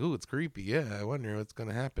tension, like, ooh, it's creepy. Yeah, I wonder what's going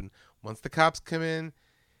to happen. Once the cops come in,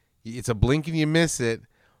 it's a blink and you miss it.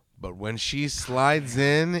 But when she slides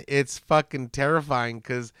in, it's fucking terrifying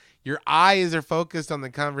because your eyes are focused on the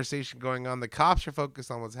conversation going on. The cops are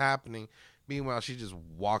focused on what's happening. Meanwhile, she just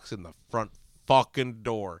walks in the front fucking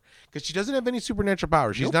door because she doesn't have any supernatural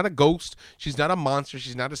power. She's not a ghost. She's not a monster.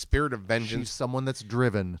 She's not a spirit of vengeance. She's someone that's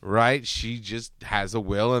driven. Right? She just has a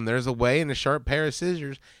will, and there's a way and a sharp pair of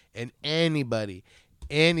scissors, and anybody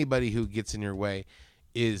who gets in your way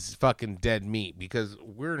is fucking dead meat because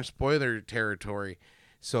we're in spoiler territory.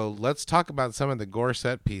 So let's talk about some of the gore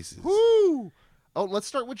set pieces. Woo! Oh, let's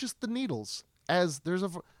start with just the needles, as there's a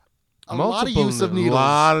lot of use of needles. A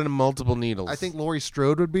lot of multiple needles. I think Laurie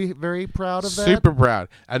Strode would be very proud of that. Super proud.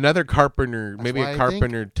 Another Carpenter, That's maybe why a I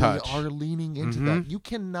Carpenter think touch. They are leaning into that. You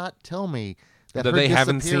cannot tell me that her they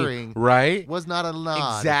haven't disappearing seen, right? was not a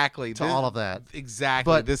nod Exactly. to all of that.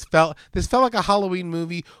 Exactly. But this felt like a Halloween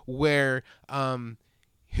movie where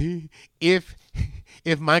if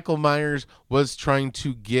Michael Myers was trying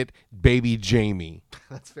to get baby Jamie.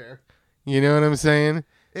 That's fair. You know what I'm saying?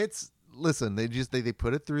 Listen, they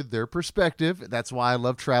put it through their perspective. That's why I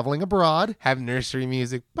love traveling abroad. Have nursery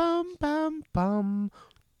music. Bum bum bum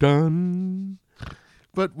done.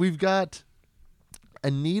 But we've got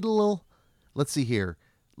a needle. Let's see here.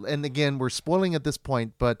 And again, we're spoiling at this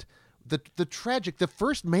point, but the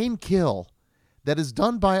first main kill that is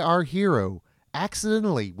done by our hero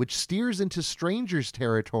accidentally, which steers into strangers'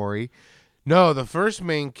 territory. No, the first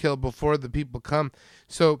main kill before the people come.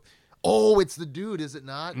 So, it's the dude, is it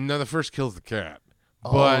not? no, the first kill's the cat.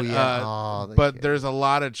 Oh, But yeah. but there's a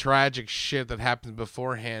lot of tragic shit that happens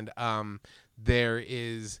beforehand.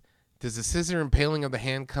 There's a scissor impaling of the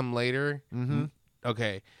hand come later. Mm-hmm.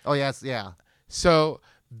 Okay. Oh yes, yeah. So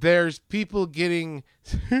there's people getting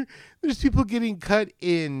cut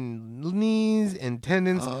in knees and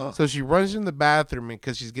tendons. So she runs in the bathroom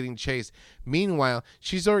because she's getting chased. Meanwhile,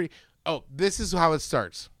 she's already. Oh, this is how it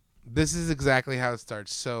starts. This is exactly how it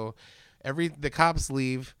starts. So the cops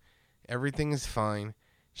leave. Everything is fine.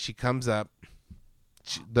 She comes up.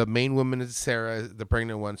 The main woman is Sarah, the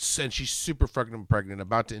pregnant one, and she's super fucking pregnant,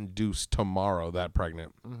 about to induce tomorrow. That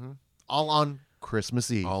pregnant. Mm-hmm. All on Christmas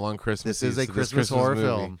Eve. All on Christmas Eve. This is a So Christmas horror movie.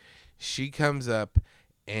 film. She comes up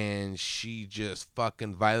and she just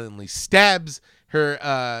fucking violently stabs her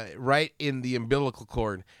right in the umbilical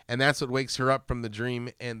cord, and that's what wakes her up from the dream.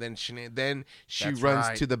 And then she That's runs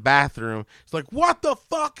right. to the bathroom. It's like, what the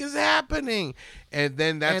fuck is happening? And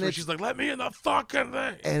then that's where she's like, let me in the fucking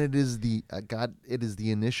thing. And it is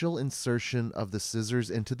the initial insertion of the scissors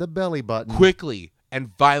into the belly button. Quickly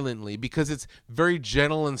and violently, because it's very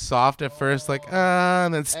gentle and soft at first, like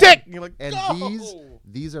and then stick. And you're like, and go!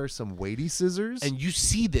 these are some weighty scissors. And you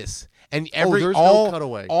see this, and there's no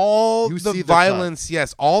cutaway. all You the see the violence,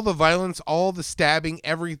 yes, all the violence, all the stabbing,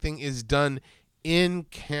 everything is done in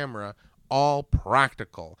camera, all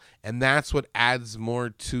practical, and that's what adds more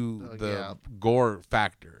to the gore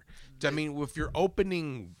factor. I mean, with your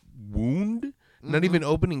opening wound. Not even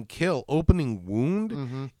opening kill. Opening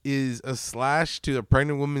wound is a slash to a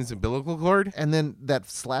pregnant woman's umbilical cord. And then that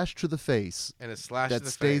slash to the face. And a slash that to the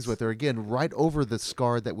stays face. with her. Again, right over the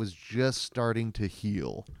scar that was just starting to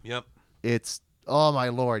heal. Yep. It's, oh my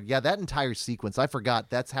Lord. Yeah, that entire sequence. I forgot.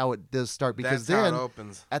 That's how it does start. Because That's then, how it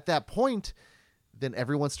opens. at that point, then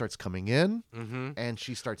everyone starts coming in. And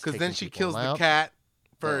she starts taking Because then she people kills out. the cat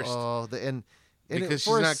first. for Because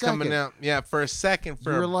she's a not coming second, out. Yeah, for a second,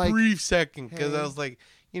 for You're a like, brief second. Because I hey. was like,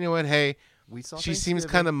 you know what? Hey, We saw she seems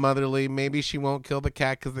Thanksgiving. kind of motherly. Maybe she won't kill the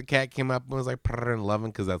cat because the cat came up and was like purr and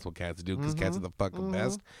loving, because that's what cats do, because cats are the fucking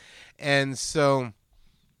best. And so,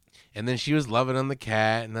 and then she was loving on the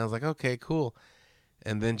cat, and I was like, okay, cool.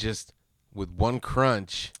 And then just with one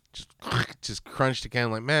crunch, just crunched the cat.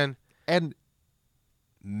 I'm like, man. And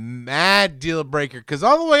mad deal breaker, because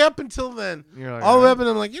all the way up until then, You're like, all the way "Alright." up, and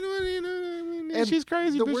I'm like, you know what, I mean, And she's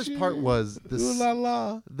crazy. the but worst part was ooh la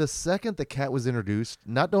la. the second the cat was introduced,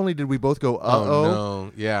 not only did we both go, Oh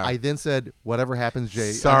no, yeah. I then said, whatever happens,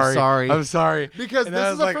 Jay, sorry. I'm sorry. Because And this I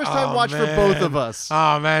is was the like, first time oh, watch for both of us.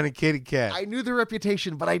 Oh man, a kitty cat. I knew the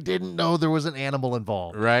reputation, but I didn't know there was an animal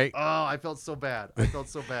involved. Right? Oh, I felt so bad.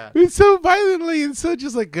 It's so violently and so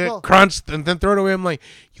just like Well- crunched and then throw it away. I'm like,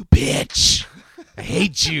 you bitch. I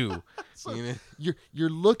hate you. You know? You're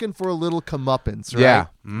looking for a little comeuppance, right? Yeah.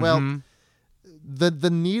 Well, the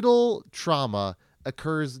needle trauma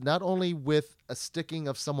occurs not only with a sticking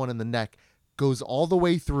of someone in the neck, goes all the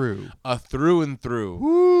way through. A through and through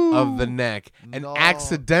Woo! of the neck. An No.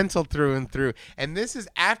 accidental through and through. And this is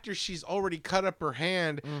after she's already cut up her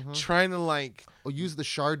hand trying to like Use the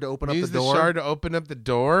shard to open up use the door. shard to open up the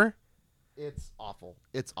door. It's awful.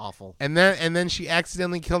 It's awful. And then she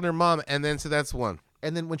accidentally killed her mom, and then so that's one.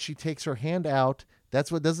 And then when she takes her hand out,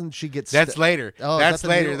 that's what doesn't she get? That's later. Oh, that's the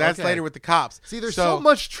later. needle? That's Okay. later with the cops. See, there's so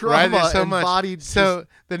much trauma right, there's so and much. body. So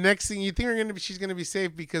the next thing you think she's gonna be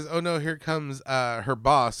safe, because oh no, here comes her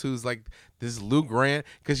boss, who's like this is Lou Grant,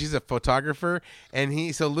 because she's a photographer,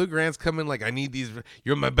 and so Lou Grant's coming like, I need these.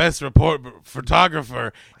 You're my best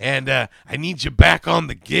photographer, and I need you back on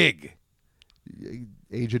the gig.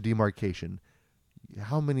 Age of demarcation.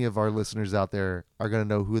 How many of our listeners out there are going to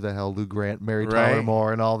know who the hell Lou Grant, Mary Right. Tyler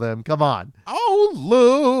Moore, and all them? Come on. Oh,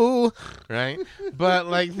 Lou, right? But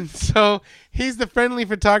like, so he's the friendly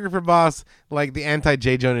photographer boss, like the anti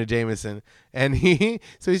J. Jonah Jameson, and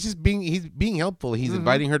so he's being helpful. He's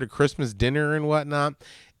inviting her to Christmas dinner and whatnot,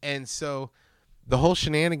 and so the whole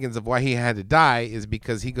shenanigans of why he had to die is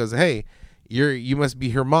because he goes, "Hey, you must be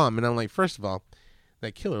her mom," and I'm like, first of all,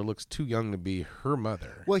 that killer looks too young to be her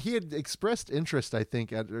mother. Well, he had expressed interest, I think,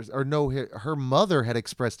 her mother had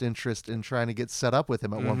expressed interest in trying to get set up with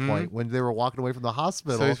him at one point when they were walking away from the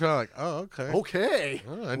hospital. So he's probably like, "Oh, okay, Okay.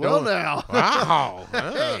 Oh, I Well, don't- now. wow,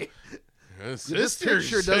 Hey. This sisters.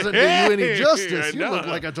 picture doesn't do you any Hey, justice. I You know. look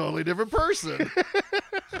like a totally different person.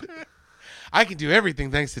 I can do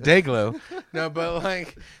everything thanks to Dayglow." No, but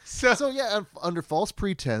like, So, yeah, under false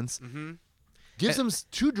pretense, gives him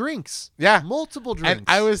 2 drinks. Yeah. Multiple drinks. And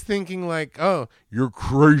I was thinking like, "Oh, you're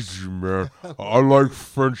crazy, man. I like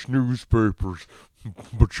French newspapers,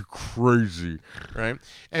 but you're crazy," right?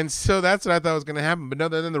 And so that's what I thought was going to happen. But no,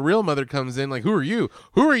 then the real mother comes in like, "Who are you?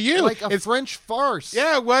 Who are you?" Like a French farce.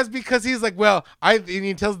 Yeah, it was because he's like, "Well, and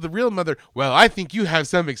he tells the real mother, "Well, I think you have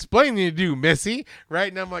some explaining to do, Missy,"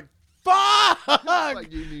 right? And I'm like, "Fuck!"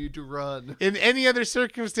 Like you need to run. In any other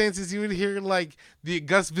circumstances, you would hear like the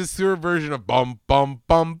Gus Viseur version of bum bum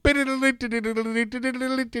bum, boom,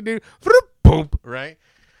 right?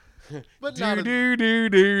 But not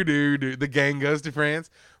Do. The gang goes to France,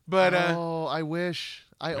 but Oh, I wish.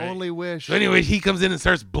 I Right. only wish. so anyway, he comes in and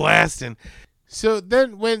starts blasting. So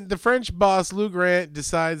then, when the French boss Lou Grant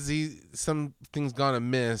decides something's gone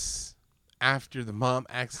amiss, after the mom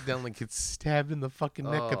accidentally gets stabbed in the fucking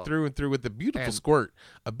neck Oh. through and through with a beautiful And- squirt,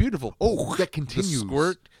 a beautiful Oh, that the continues.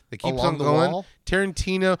 squirt that keeps Along on the going. wall?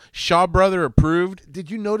 Tarantino, Shaw Brother approved. Did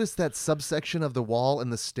you notice that subsection of the wall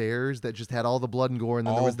and the stairs that just had all the blood and gore, and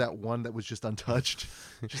then there All- was that one that was just untouched?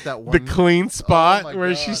 Just that one. The clean spot my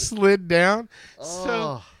where she God. slid down.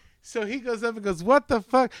 Oh. So he goes up and goes, "What the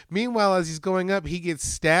fuck?" Meanwhile, as he's going up, he gets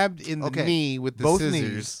stabbed in the Okay. knee with the Both scissors.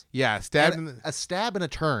 knees. Yeah, stabbed in And the a stab and a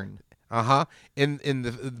turn. in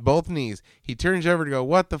the both knees. He turns over to go,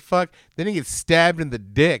 "What the fuck?" Then he gets stabbed in the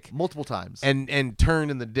dick Multiple times. and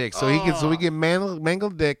turned in the dick. So we get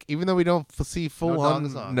mangled dick. Even though we don't see full No hung, dong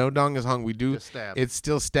is hung. no dong is hung. We do. Just stabbed. It's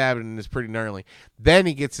still stabbed and it's pretty gnarly. Then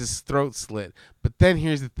he gets his throat slit. But then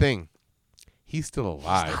here's the thing. He's still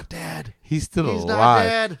alive. He's not dead. He's still He's alive. not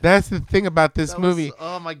dead. That's the thing about this That was- movie.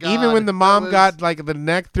 oh my God. Even when the mom That was- got like the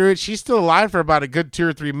neck through it, she's still alive for about a good 2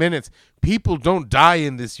 or 3 minutes. People don't die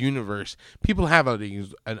in this universe. People have a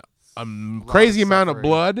crazy amount of suffering.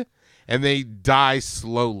 blood, and they die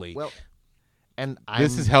slowly. Well, and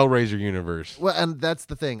This is Hellraiser universe. Well, and that's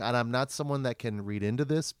the thing. And I'm not someone that can read into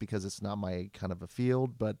this because it's not my kind of a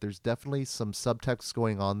field, but there's definitely some subtext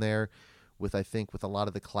going on there with, I think, with a lot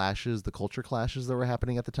of the clashes, the culture clashes that were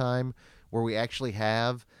happening at the time, where we actually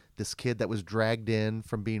have this kid that was dragged in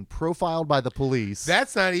from being profiled by the police.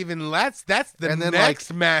 That's not even that's the And then,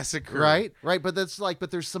 next massacre. right? But that's but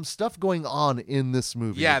there's some stuff going on in this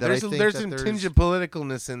movie. Yeah, that there's I think there's that some tinge of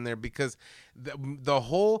politicalness in there because the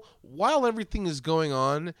whole while everything is going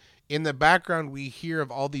on in the background, we hear of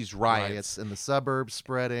all these riots. in the suburbs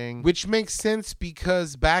spreading. Which makes sense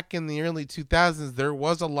because back in the early 2000s, there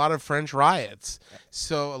was a lot of French riots.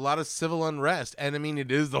 So a lot of civil unrest. And I mean, it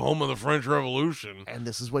is the home of the French Revolution. And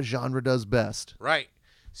this is what genre does best. Right.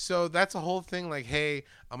 So that's a whole thing like, hey,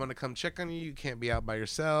 I'm going to come check on you. You can't be out by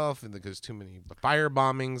yourself. And there's too many fire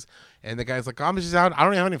bombings. And the guy's like, I'm just out. I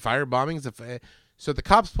don't have any fire bombings. So the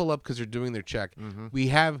cops pull up because they're doing their check.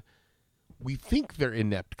 We think they're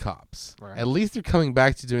inept cops. Right. At least they're coming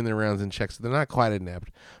back to doing their rounds and checks. So they're not quite inept.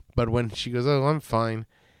 But when she goes, "Oh, I'm fine,"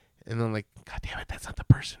 and I'm like, "God damn it, that's not the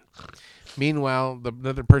person." Meanwhile, the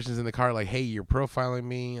other person's in the car, like, "Hey, you're profiling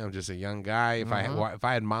me. I'm just a young guy. If I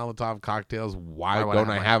had Molotov cocktails, why would don't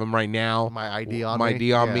I I have have them right now? my ID on my me?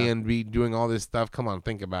 ID on me, Yeah. and be doing all this stuff. Come on,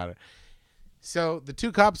 think about it." So the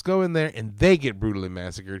two cops go in there and they get brutally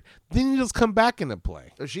massacred. The needles come back into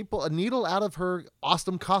play. She pulled a needle out of her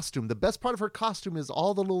awesome costume. The best part of her costume is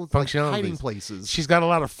all the little Functionalities. hiding places. She's got a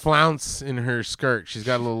lot of flounce in her skirt. She's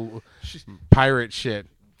got a little pirate shit.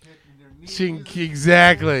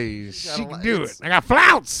 Exactly. She can do it. I got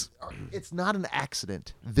flounce. It's not an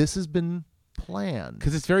accident. This has been planned.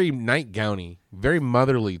 Because it's very nightgowny, very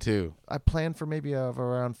motherly too. I planned for maybe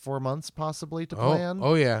around 4 months possibly to plan.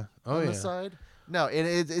 Oh yeah. Oh on yeah. the side. No,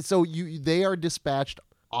 it's so they are dispatched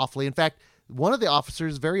awfully. In fact, one of the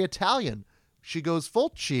officers is very Italian. she goes full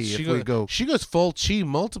chi. She goes full chi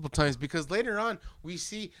multiple times because later on we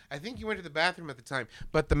see. I think he went to the bathroom at the time,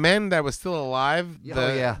 but the man that was still alive,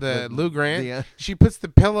 the Lou Grant, she puts the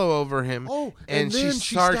pillow over him, and she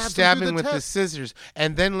starts stabbing with the scissors.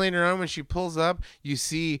 And then later on, when she pulls up, you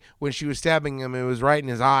see when she was stabbing him, it was right in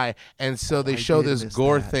his eye, and so they show this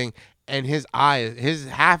gore thing, and his eye, his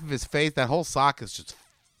half of his face, that whole sock is just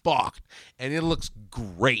fucked, and it looks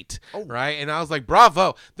great, right? And I was like,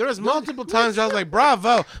 bravo. There was multiple times I was like,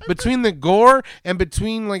 bravo. Between the gore and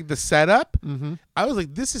between like the setup, I was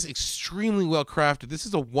like, this is extremely well crafted. This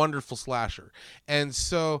is a wonderful slasher. And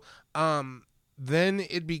so then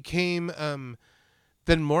it became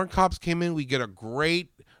then more cops came in. We get a great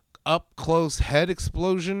up close head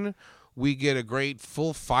explosion. We get a great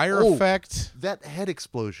full fire effect. That head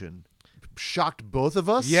explosion shocked both of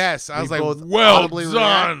us. Yes, I was like, well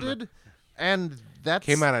done. Reacted, and that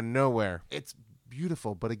came out of nowhere. It's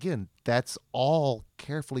beautiful, but again, that's all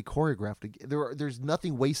carefully choreographed. There's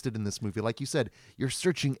nothing wasted in this movie. Like you said, you're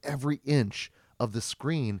searching every inch of the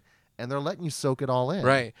screen, and they're letting you soak it all in.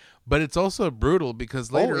 Right, but it's also brutal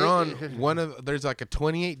because later on, there's like a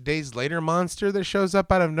 28 Days Later monster that shows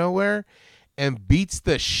up out of nowhere and beats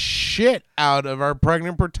the shit out of our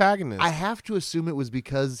pregnant protagonist. I have to assume it was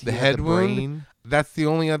because the head wound. Brain. That's the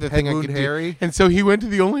only other thing I could Harry. do. And so he went to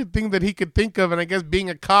the only thing that he could think of, and I guess being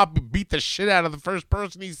a cop, beat the shit out of the first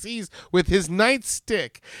person he sees with his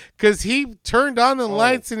nightstick. Because he turned on the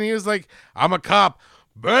lights and he was like, I'm a cop.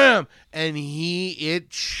 Bam! And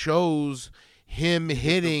it shows him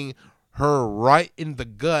hitting her right in the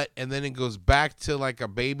gut, and then it goes back to like a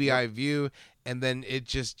baby eye view, and then it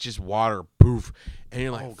just water poof, and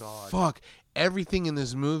you're like, oh God, fuck. Everything in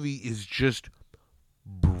this movie is just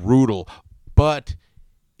brutal, but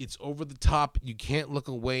it's over the top. You can't look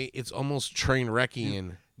away. It's almost train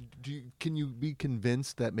wrecking. Can you be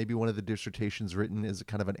convinced that maybe one of the dissertations written is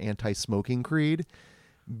kind of an anti-smoking creed?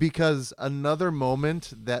 Because another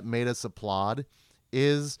moment that made us applaud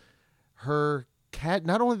is her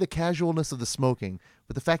not only the casualness of the smoking,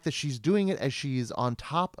 but the fact that she's doing it as she's on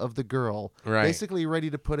top of the girl, basically ready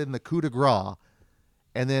to put in the coup de grace,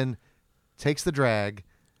 and then takes the drag.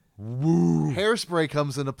 Woo! Hairspray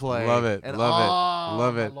comes into play. Love it. And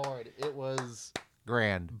Love it. Lord, it was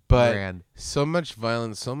grand. So much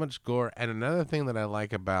violence, so much gore. And another thing that I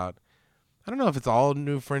like about, I don't know if it's all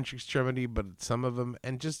New French Extremity, but some of them,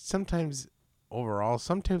 and just sometimes overall,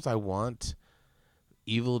 sometimes I want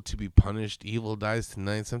evil to be punished. Evil dies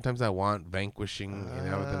tonight. Sometimes I want vanquishing and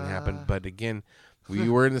everything happen. But again, we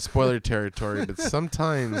were in the spoiler territory. But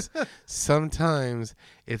sometimes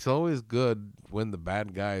it's always good when the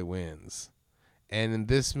bad guy wins. And in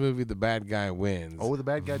this movie, the bad guy wins. Oh, the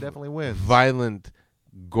bad guy definitely wins. Violent,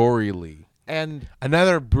 gorily, and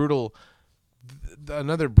another brutal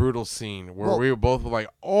scene where we were both like,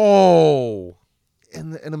 oh.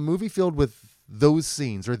 In a movie filled with those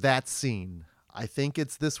scenes, or that scene, I think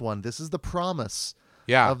it's this one. This is the promise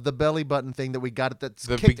of the belly button thing that we got that's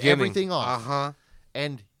the kicked beginning. Everything off.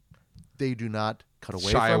 And they do not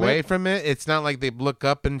shy away from it. It's not like they look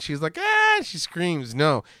up and she's like, she screams.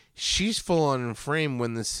 No, she's full on in frame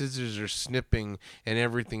when the scissors are snipping and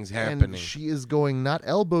everything's happening. And she is going not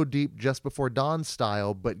elbow deep just before dawn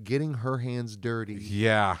style, but getting her hands dirty.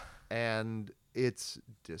 Yeah. And it's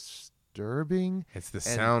disturbing. It's the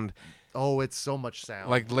sound. Oh, it's so much sound.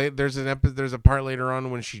 Like there's a part later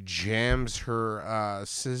on when she jams her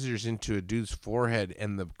scissors into a dude's forehead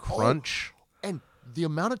and the crunch. And the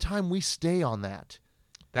amount of time we stay on that.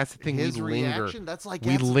 That's the thing. His we reaction, linger.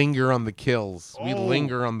 We linger on the kills. We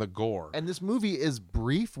linger on the gore. And this movie is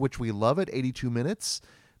brief, which we love at 82 minutes,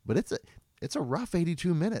 but it's a rough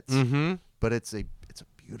 82 minutes. Mm-hmm. But it's a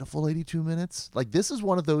beautiful 82 minutes. Like, this is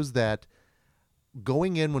one of those that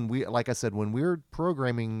going in when we were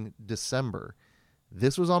programming December,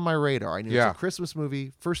 this was on my radar. I knew it's a Christmas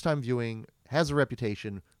movie, first time viewing, has a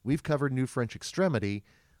reputation. We've covered New French Extremity.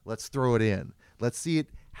 Let's throw it in. Let's see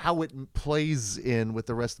how it plays in with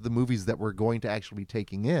the rest of the movies that we're going to actually be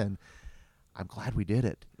taking in. I'm glad we did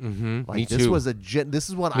it. Mm-hmm. Like, Me this too. was this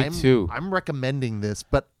is what I'm recommending this,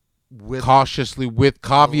 but cautiously, with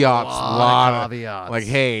caveats. A lot of caveats. Like,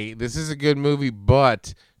 hey, this is a good movie,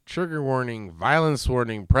 but trigger warning, violence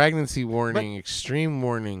warning, pregnancy warning, extreme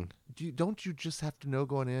warning. Don't you just have to know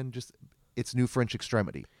going in? It's New French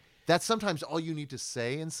Extremity. That's sometimes all you need to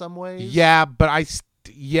say in some ways. Yeah, but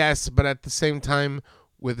but at the same time,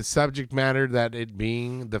 with the subject matter that it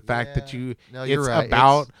being the fact that it's right.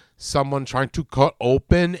 About someone trying to cut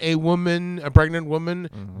open a pregnant woman.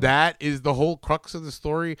 Mm-hmm. That is the whole crux of the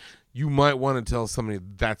story. You might want to tell somebody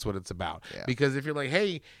that's what it's about. Yeah. Because if you're like,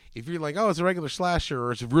 hey, if you're like, oh, it's a regular slasher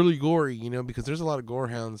or it's really gory, you know, because there's a lot of gore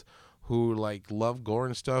hounds who like love gore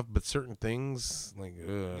and stuff, but certain things like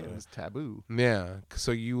It's taboo. yeah.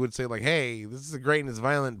 So you would say like, hey, this is great and it's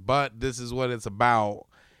violent, but this is what it's about.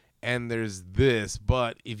 And there's this,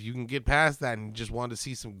 but if you can get past that and just want to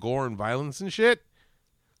see some gore and violence and shit,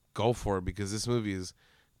 go for it, because this movie is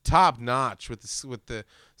top notch with the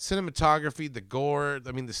cinematography, the gore.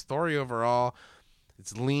 I mean, the story overall.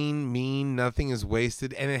 It's lean, mean, nothing is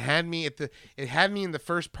wasted, and it had me in the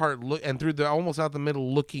first part and through the almost out the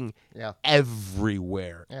middle looking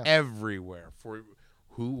everywhere for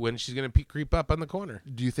when she's gonna creep up on the corner.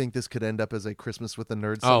 Do you think this could end up as a Christmas with the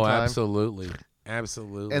Nerds Oh, sometime? absolutely.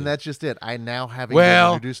 And that's just it. I now having been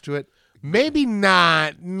introduced to it. Maybe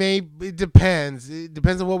not. Maybe it depends. It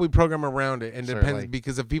depends on what we program around it, and Certainly. depends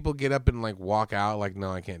because if people get up and like walk out, like,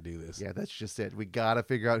 no, I can't do this. Yeah, that's just it. We got to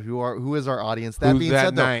figure out who is our audience. That Who's being that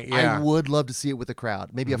said, though, night, yeah. I would love to see it with a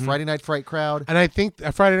crowd. Maybe a Friday Night Fright crowd. And I think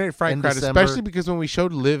a Friday Night Fright In crowd, December. especially because when we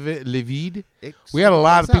showed Livid, It we had a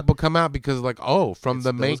lot of works out. people come out because like, oh, from It's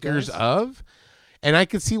the those makers guys. of. And I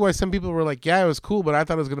could see why some people were like, yeah, it was cool, but I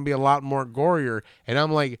thought it was going to be a lot more gorier. And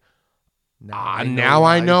I'm like, now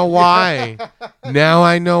I know why. Now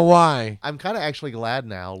I know why. I'm kind of actually glad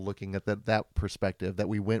now, looking at that perspective, that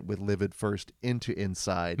we went with Livid first into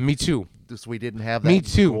Inside. Me too. So we didn't have that Me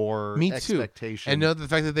too. gore Me too. expectation. And know the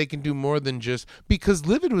fact that they can do more than just because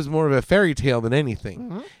Livid was more of a fairy tale than anything.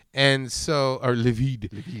 Mm-hmm. And so or Livid.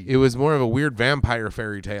 It was more of a weird vampire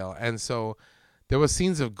fairy tale. And so there was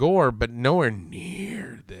scenes of gore, but nowhere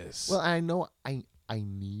near this. Well, I know I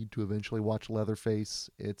need to eventually watch Leatherface.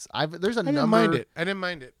 There's a I didn't number. mind it. I didn't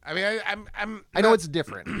mind it. I mean, I know it's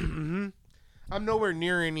different. I'm nowhere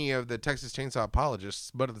near any of the Texas Chainsaw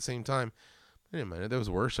apologists, but at the same time, I didn't mind it. That was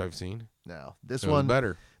worse I've seen. No, this It was one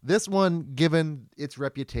better. This one, given its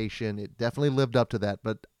reputation, it definitely lived up to that.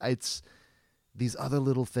 But it's these other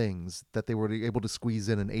little things that they were able to squeeze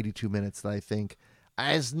in 82 minutes that I think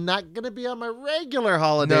is not going to be on my regular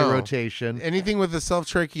holiday rotation. Anything with a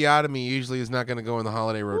self-tracheotomy usually is not going to go in the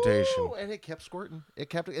holiday rotation. Ooh, and it kept squirting. It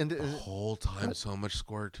kept The whole time, so much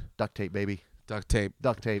squirt. duct tape, baby. Duct tape.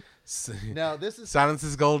 Duct tape. Now this is Silence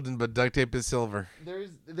is golden, but duct tape is silver.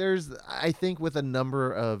 there's I think with a number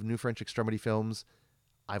of new French Extremity films,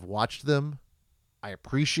 I've watched them, I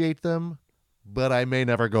appreciate them, but I may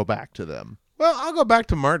never go back to them. Well, I'll go back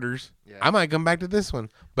to Martyrs. Yeah. I might come back to this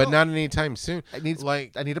one, but not anytime soon. I need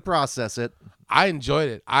to process it. I enjoyed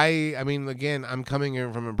it. I mean, again, I'm coming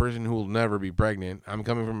in from a person who will never be pregnant. I'm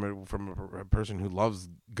coming from a person who loves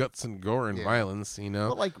guts and gore and violence. You know,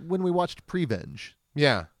 But like when we watched Prevenge,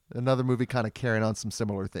 yeah. another movie kind of carrying on some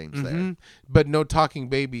similar themes there. But no talking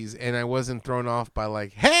babies, and I wasn't thrown off by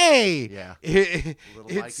like, hey, Yeah.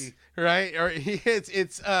 it's Mikey. right, or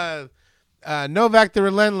it's Novak the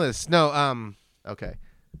Relentless. No, Okay.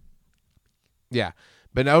 yeah.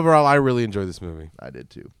 But overall, I really enjoyed this movie. I did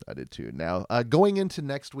too. Now, going into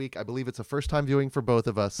next week, I believe it's a first-time viewing for both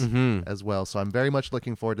of us as well. So I'm very much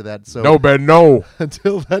looking forward to that. So No, Ben, no.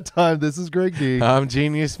 until that time, this is Greg D. I'm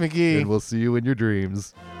Genius McGee. And we'll see you in your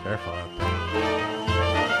dreams. Careful out there.